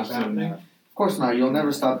what No, was absolutely happening? not. Of course not. You'll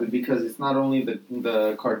never stop it because it's not only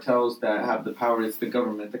the cartels that have the power, it's the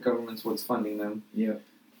government. The government's what's funding them. Yeah.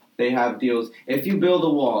 They have deals. If you build a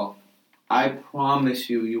wall, I promise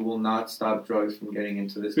you will not stop drugs from getting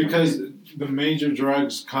into this country. Because the major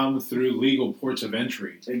drugs come through legal ports of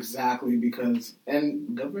entry. Exactly, because,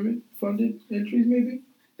 and government-funded entries, maybe?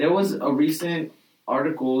 There was a recent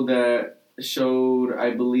article that showed,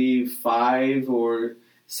 I believe, 5 or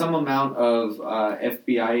some amount of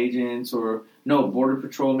FBI agents or, no, Border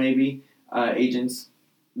Patrol maybe, agents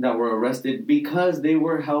that were arrested because they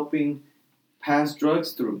were helping pass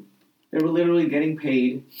drugs through. They were literally getting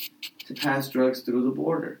paid to pass drugs through the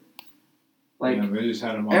border. Like, Yeah, they just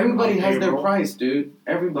had them on, everybody on has their payroll. price, dude.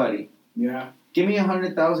 Everybody. Yeah. Give me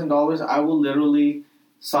 $100,000, I will literally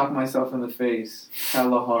sock myself in the face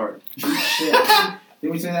hella hard. Shit.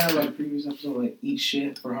 Did we say that in like previous episode? Like, eat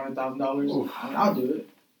shit for $100,000? Oof. I mean, I'll do it.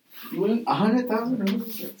 You wouldn't?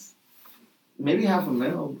 $100,000? Maybe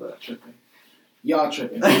 $500,000, but Tripping. Y'all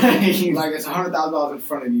tripping. Like, it's $100,000 in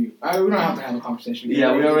front of you. We don't have to have a conversation.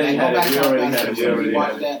 Yeah, we already had it. We already had it. We already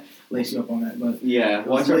watch had it. that. Lace you up on that. But yeah,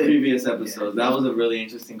 watch was our lit. previous episodes. That was a really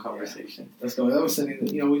interesting conversation. let's go. That was sending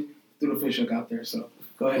the, we threw the fish hook out there, so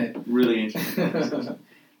go ahead. Really interesting.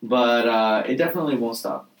 But it definitely won't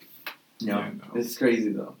stop. No, Yeah, no. It's crazy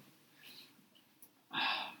though.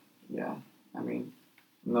 Yeah, I mean,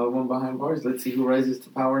 no one behind bars. Let's see who rises to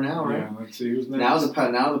power now, right? Yeah, let's see who's next. Now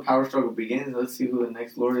the power struggle begins. Let's see who the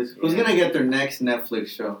next lord is. Who's gonna get their next Netflix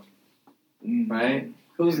show? Right?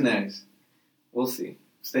 Who's next? We'll see.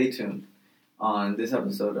 Stay tuned on this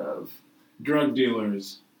episode of. Drug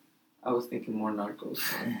dealers. I was thinking more Narcos.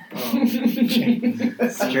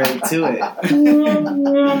 Straight to it.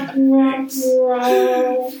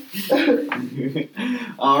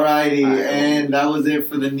 Alrighty, and that was it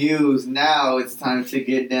for the news. Now it's time to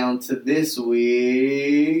get down to this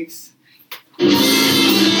week's.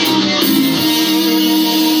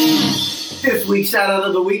 This week's shout out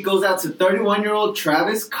of the week goes out to 31-year-old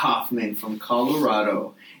Travis Kaufman from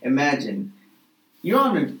Colorado. Imagine, you're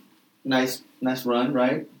on a nice run,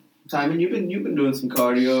 right? Simon, you've been doing some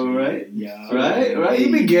cardio, right? Yeah. Right?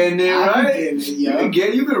 You've been getting it, right?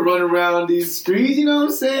 You've been running around these streets, you know what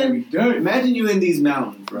I'm saying? Imagine you in these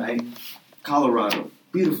mountains, right? Colorado.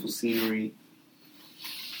 Beautiful scenery.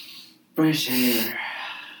 Fresh air.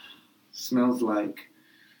 Smells like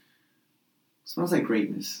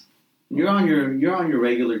greatness. You're on your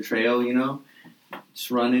regular trail, you know? Just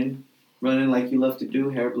running like you love to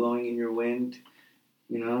do, hair blowing in your wind,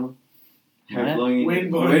 you know? Hair blowing in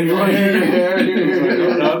your hair.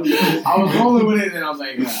 I was rolling with it and I was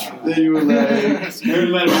like, Then you were like, Scared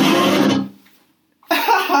to let it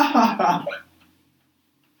I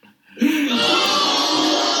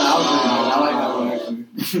like that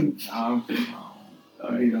one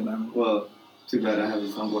actually. well, too bad I have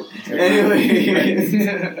this on board.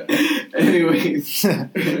 Anyways,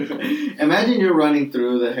 imagine you're running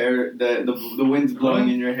through the hair, the wind's blowing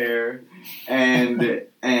in your hair, and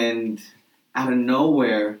out of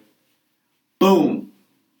nowhere, boom,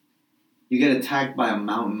 you get attacked by a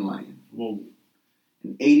mountain lion. Whoa.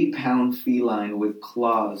 An 80-pound feline with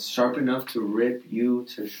claws sharp enough to rip you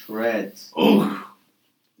to shreds. Oh,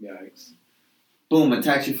 yikes! Boom,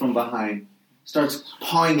 attacks you from behind. Starts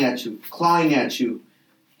pawing at you, clawing at you,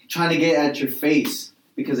 trying to get at your face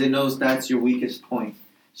because it knows that's your weakest point.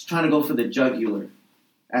 It's trying to go for the jugular,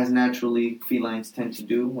 as naturally felines tend to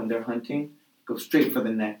do when they're hunting. Go straight for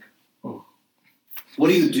the neck. Oh. What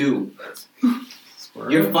do?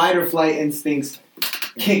 Your fight or flight instincts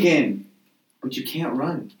kick in, but you can't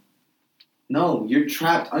run. No, you're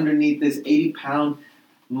trapped underneath this 80-pound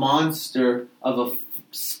monster of a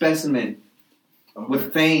specimen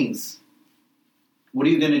with fangs. What are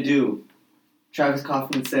you going to do? Travis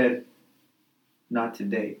Kaufman said, not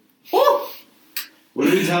today. What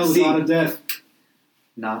did he tell us about death?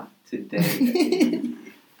 Not today.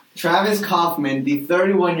 Travis Kaufman, the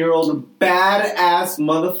 31-year-old badass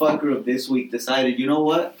motherfucker of this week, decided, you know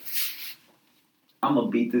what? I'm going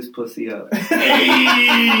to beat this pussy up. Travis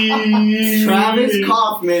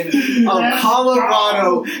Kaufman of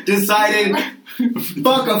Colorado decided,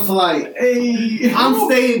 fuck a flight. I'm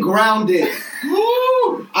staying grounded.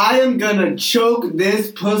 I am gonna choke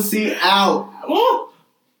this pussy out.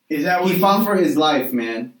 Is that what he fought for his life,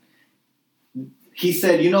 man? He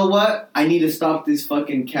said, you know what? I need to stop this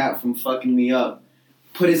fucking cat from fucking me up.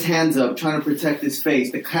 Put his hands up, trying to protect his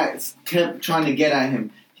face. The cat kept trying to get at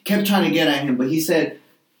him. But he said,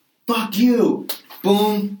 fuck you.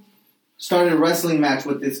 Boom. Started a wrestling match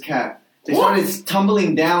with this cat. They started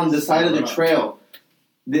tumbling down the side of the trail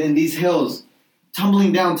in these hills.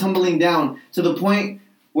 Tumbling down to the point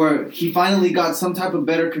where he finally got some type of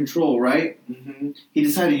better control, right? Mm-hmm. He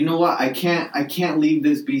decided, you know what? I can't leave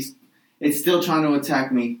this beast. It's still trying to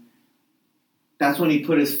attack me. That's when he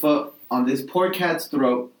put his foot on this poor cat's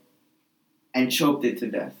throat and choked it to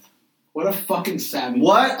death. What a fucking savage.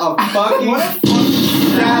 What a fucking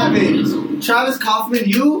savage. Travis Kaufman,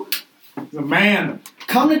 you... The man.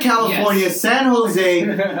 Come to California, yes. San Jose,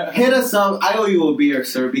 hit us up. I owe you a beer,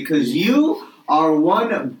 sir, because you are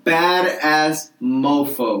one badass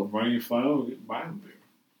mofo. Why don't you fly over? Buy him a beer.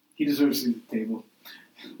 He deserves to see the table.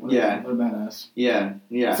 What a badass. Yeah.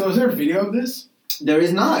 So is there a video of this? There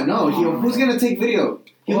is not, no. Who's going to take video?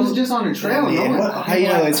 He was just on a trail. How you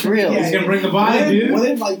know it's real? He's going to bring the body, dude. What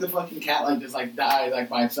if, the fucking cat, just, died,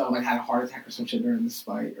 by itself, had a heart attack or some shit during this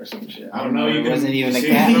fight or some shit? I don't know. It wasn't even a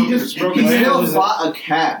cat. He still fought a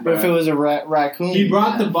cat. But if it was a raccoon. He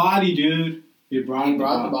brought the body, dude. He brought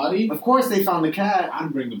the body? Of course they found the cat.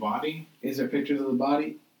 I'd bring the body. Is there pictures of the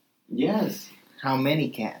body? Yes. How many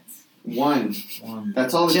cats? One.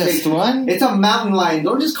 That's all it takes. Just one? It's a mountain lion.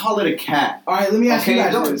 Don't just call it a cat. All right, let me ask you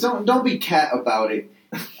guys. Don't be cat about it.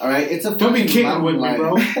 All right, it's a don't be kicking with me,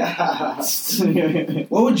 bro.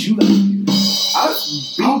 What would you guys do? I would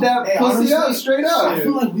beat that pussy up straight up. I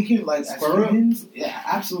feel like we can as humans,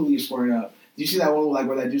 absolutely square it up. Did you see that one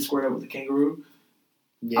where that dude squared up with the kangaroo?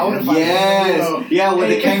 Yeah. Yes. When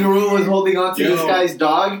the kangaroo was holding on to this guy's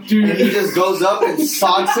dog, dude, and he just goes up and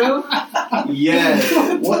socks him. Yes.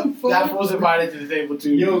 That was invited to the table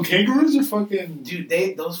too. Yo, kangaroos are fucking. Dude,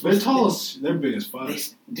 they're tall as. They're big as fuck.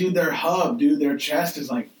 Their hub, their chest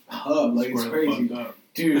is hub, it's crazy.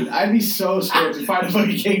 Dude, I'd be so scared to find a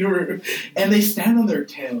fucking kangaroo, and they stand on their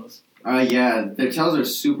tails. Their tails are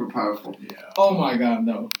super powerful. Yeah. Oh my god,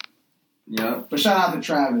 no. Yeah. But shout out to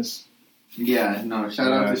Travis. Yeah, no,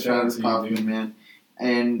 shout out to Travis Kaufman, man.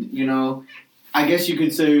 And, I guess you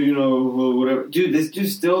could say, whatever. Dude, this dude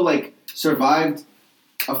still, survived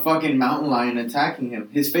a fucking mountain lion attacking him.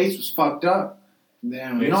 His face was fucked up.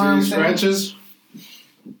 Damn. You know what I'm saying? Scratches?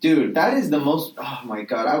 Dude, that is the most. Oh my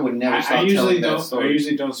god, I would never stop I usually telling that don't. I story.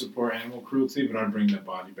 usually don't support animal cruelty, but I'd bring that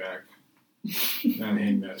body back. I'd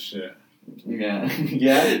hang that shit. Yeah,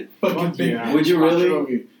 yeah. Fuck yeah. Would you really?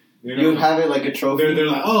 You You'd have it like a trophy. They're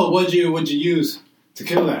like, oh, what'd you use to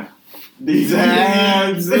kill that? These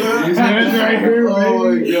hands. These hands right here,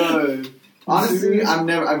 Oh baby. my god. Honestly, I've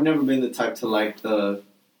never been the type to like the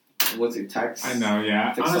what's it tax. I know,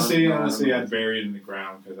 yeah. Tax Honestly, on- I'd bury it in the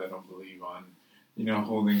ground because I don't believe on,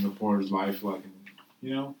 holding the poor's life like,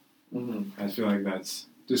 Mm-hmm. I feel like that's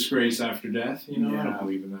disgrace after death. I Yeah. don't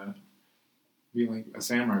believe in that. Be like a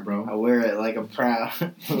samurai, bro. I wear it like a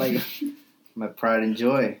proud, like my pride and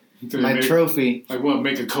joy, To my make- trophy. Like what?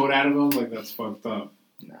 Make a coat out of them? Like that's fucked up.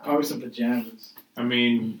 No. Probably some pajamas. I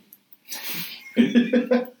mean,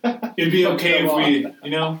 it'd be okay if we,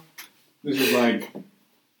 this is like,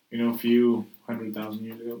 a few 100,000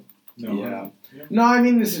 years ago. No, Yeah. No, I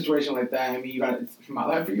mean, in a situation like that, I mean, you got it's my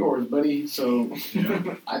life or yours, buddy. So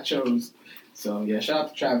Yeah. I chose. So yeah, shout out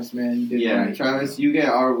to Travis, man. You did Yeah, right. Travis, you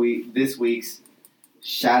get this week's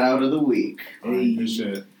shout out of the week. Alright, good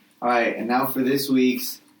shit. All right, and now for this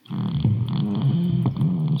week's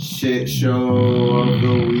shit show of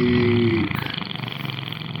the week.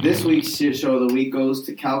 This week's shit show of the week goes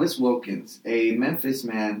to Calvis Wilkins, a Memphis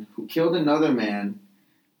man who killed another man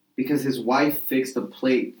because his wife fixed a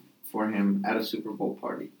plate for him at a Super Bowl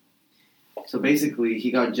party. So basically, he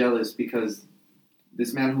got jealous because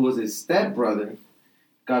this man who was his stepbrother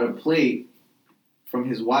got a plate from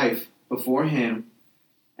his wife before him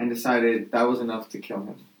and decided that was enough to kill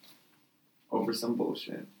him over some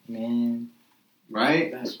bullshit. Man,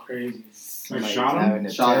 Right? That's crazy. somebody's shot him? having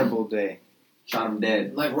a Shot him. terrible day. Shot him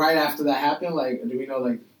dead. Like right after that happened, like do we know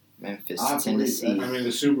like Memphis, I believe Tennessee. that. I mean,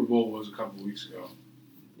 the Super Bowl was a couple weeks ago.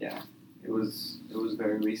 It was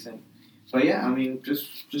very recent. But yeah, I mean,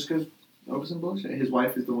 just because over some bullshit. His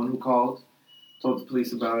wife is the one who called, told the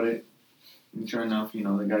police about it, and sure enough, the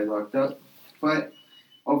guy's locked up. But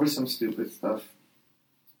over some stupid stuff.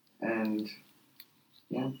 And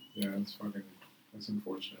Yeah, that's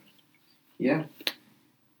unfortunate. yeah,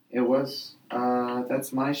 it was.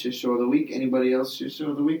 That's my shit show of the week. Anybody else shit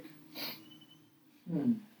show of the week?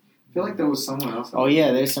 I feel like there was someone else. Oh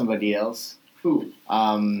yeah, there's somebody else. Who?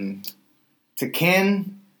 To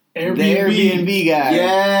Ken, the Airbnb guy,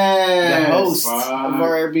 Yes! the host Fuck of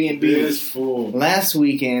our Airbnb. This fool. Last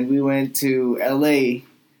weekend we went to LA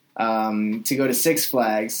to go to Six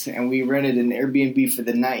Flags, and we rented an Airbnb for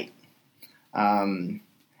the night.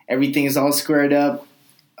 Everything is all squared up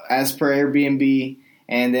as per Airbnb,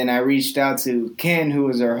 and then I reached out to Ken, who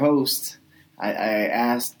was our host. I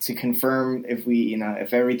asked to confirm if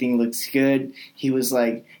if everything looks good. He was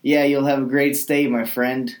like, "Yeah, you'll have a great stay, my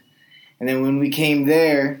friend." And then when we came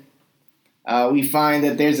there, we find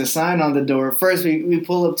that there's a sign on the door. First, we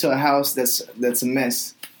pull up to a house that's a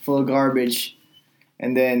mess, full of garbage,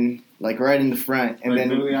 and then like right in the front, and Like then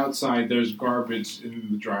literally outside, there's garbage in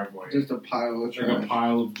the driveway. just a pile of It's like a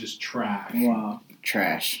pile of just trash. Wow.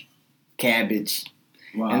 trash, cabbage,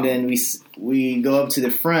 Wow. and then we go up to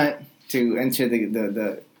the front to enter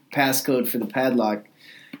the passcode for the padlock,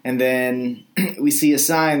 and then we see a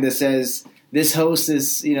sign that says this host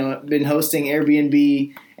has been hosting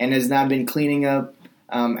Airbnb and has not been cleaning up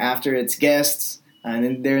after its guests, and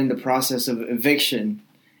then they're in the process of eviction.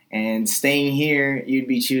 And staying here, you'd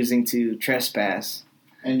be choosing to trespass,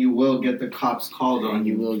 And you will get the cops called on and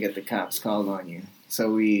you you. will get the cops called on you.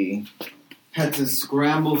 So we, Had to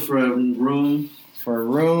scramble for a room. for a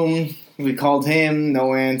room, we called him.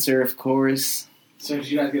 No answer, of course. So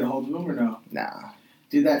did you guys get a hold of him or no? Nah.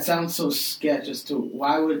 Dude, that sounds so sketch as to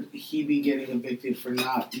why would he be getting evicted for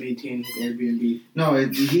not maintaining his Airbnb? No,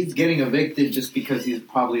 he's getting evicted just because he's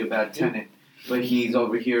probably a bad tenant. But he's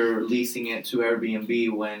over here leasing it to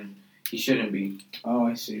Airbnb when he shouldn't be. Oh,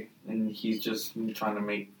 I see. And he's just trying to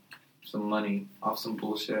make some money off some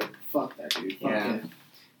bullshit. Fuck that dude. Fuck Yeah. him.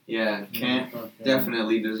 Yeah, Kent Fuck yeah.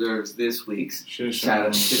 definitely deserves this week's Shit shout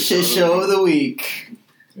out. show. Shit show of the week.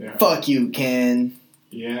 Yeah. Fuck you, Ken.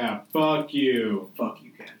 Yeah. Fuck you. Fuck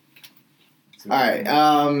you, Ken. Alright,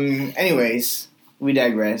 anyways, we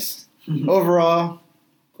digress. Overall,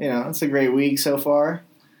 it's a great week so far.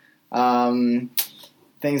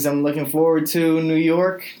 Things I'm looking forward to, New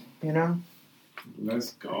York,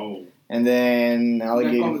 Let's go. and then Next on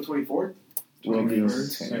Alligator. the 24th? Will be 21st.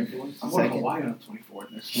 Second one. I'm going to Second. Hawaii on the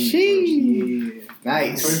 24th next week. Sheesh. Yeah.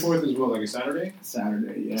 Nice. 24th is what, like a Saturday?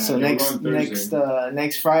 Saturday, yeah. So Yeah, we're next going Thursday.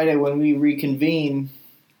 next Friday when we reconvene,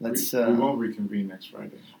 Let's. We won't reconvene next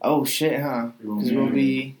Friday. Oh shit, huh? Because we'll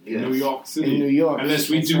be in New York City. In New York, unless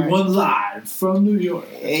we do right. one live from New York.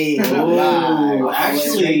 Hey, live.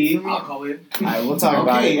 Actually, I'll call in. All right, we'll talk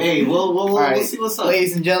about it. Hey, we'll right. see what's up.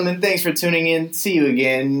 Ladies and gentlemen, thanks for tuning in. See you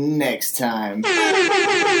again next time.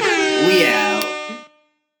 We out.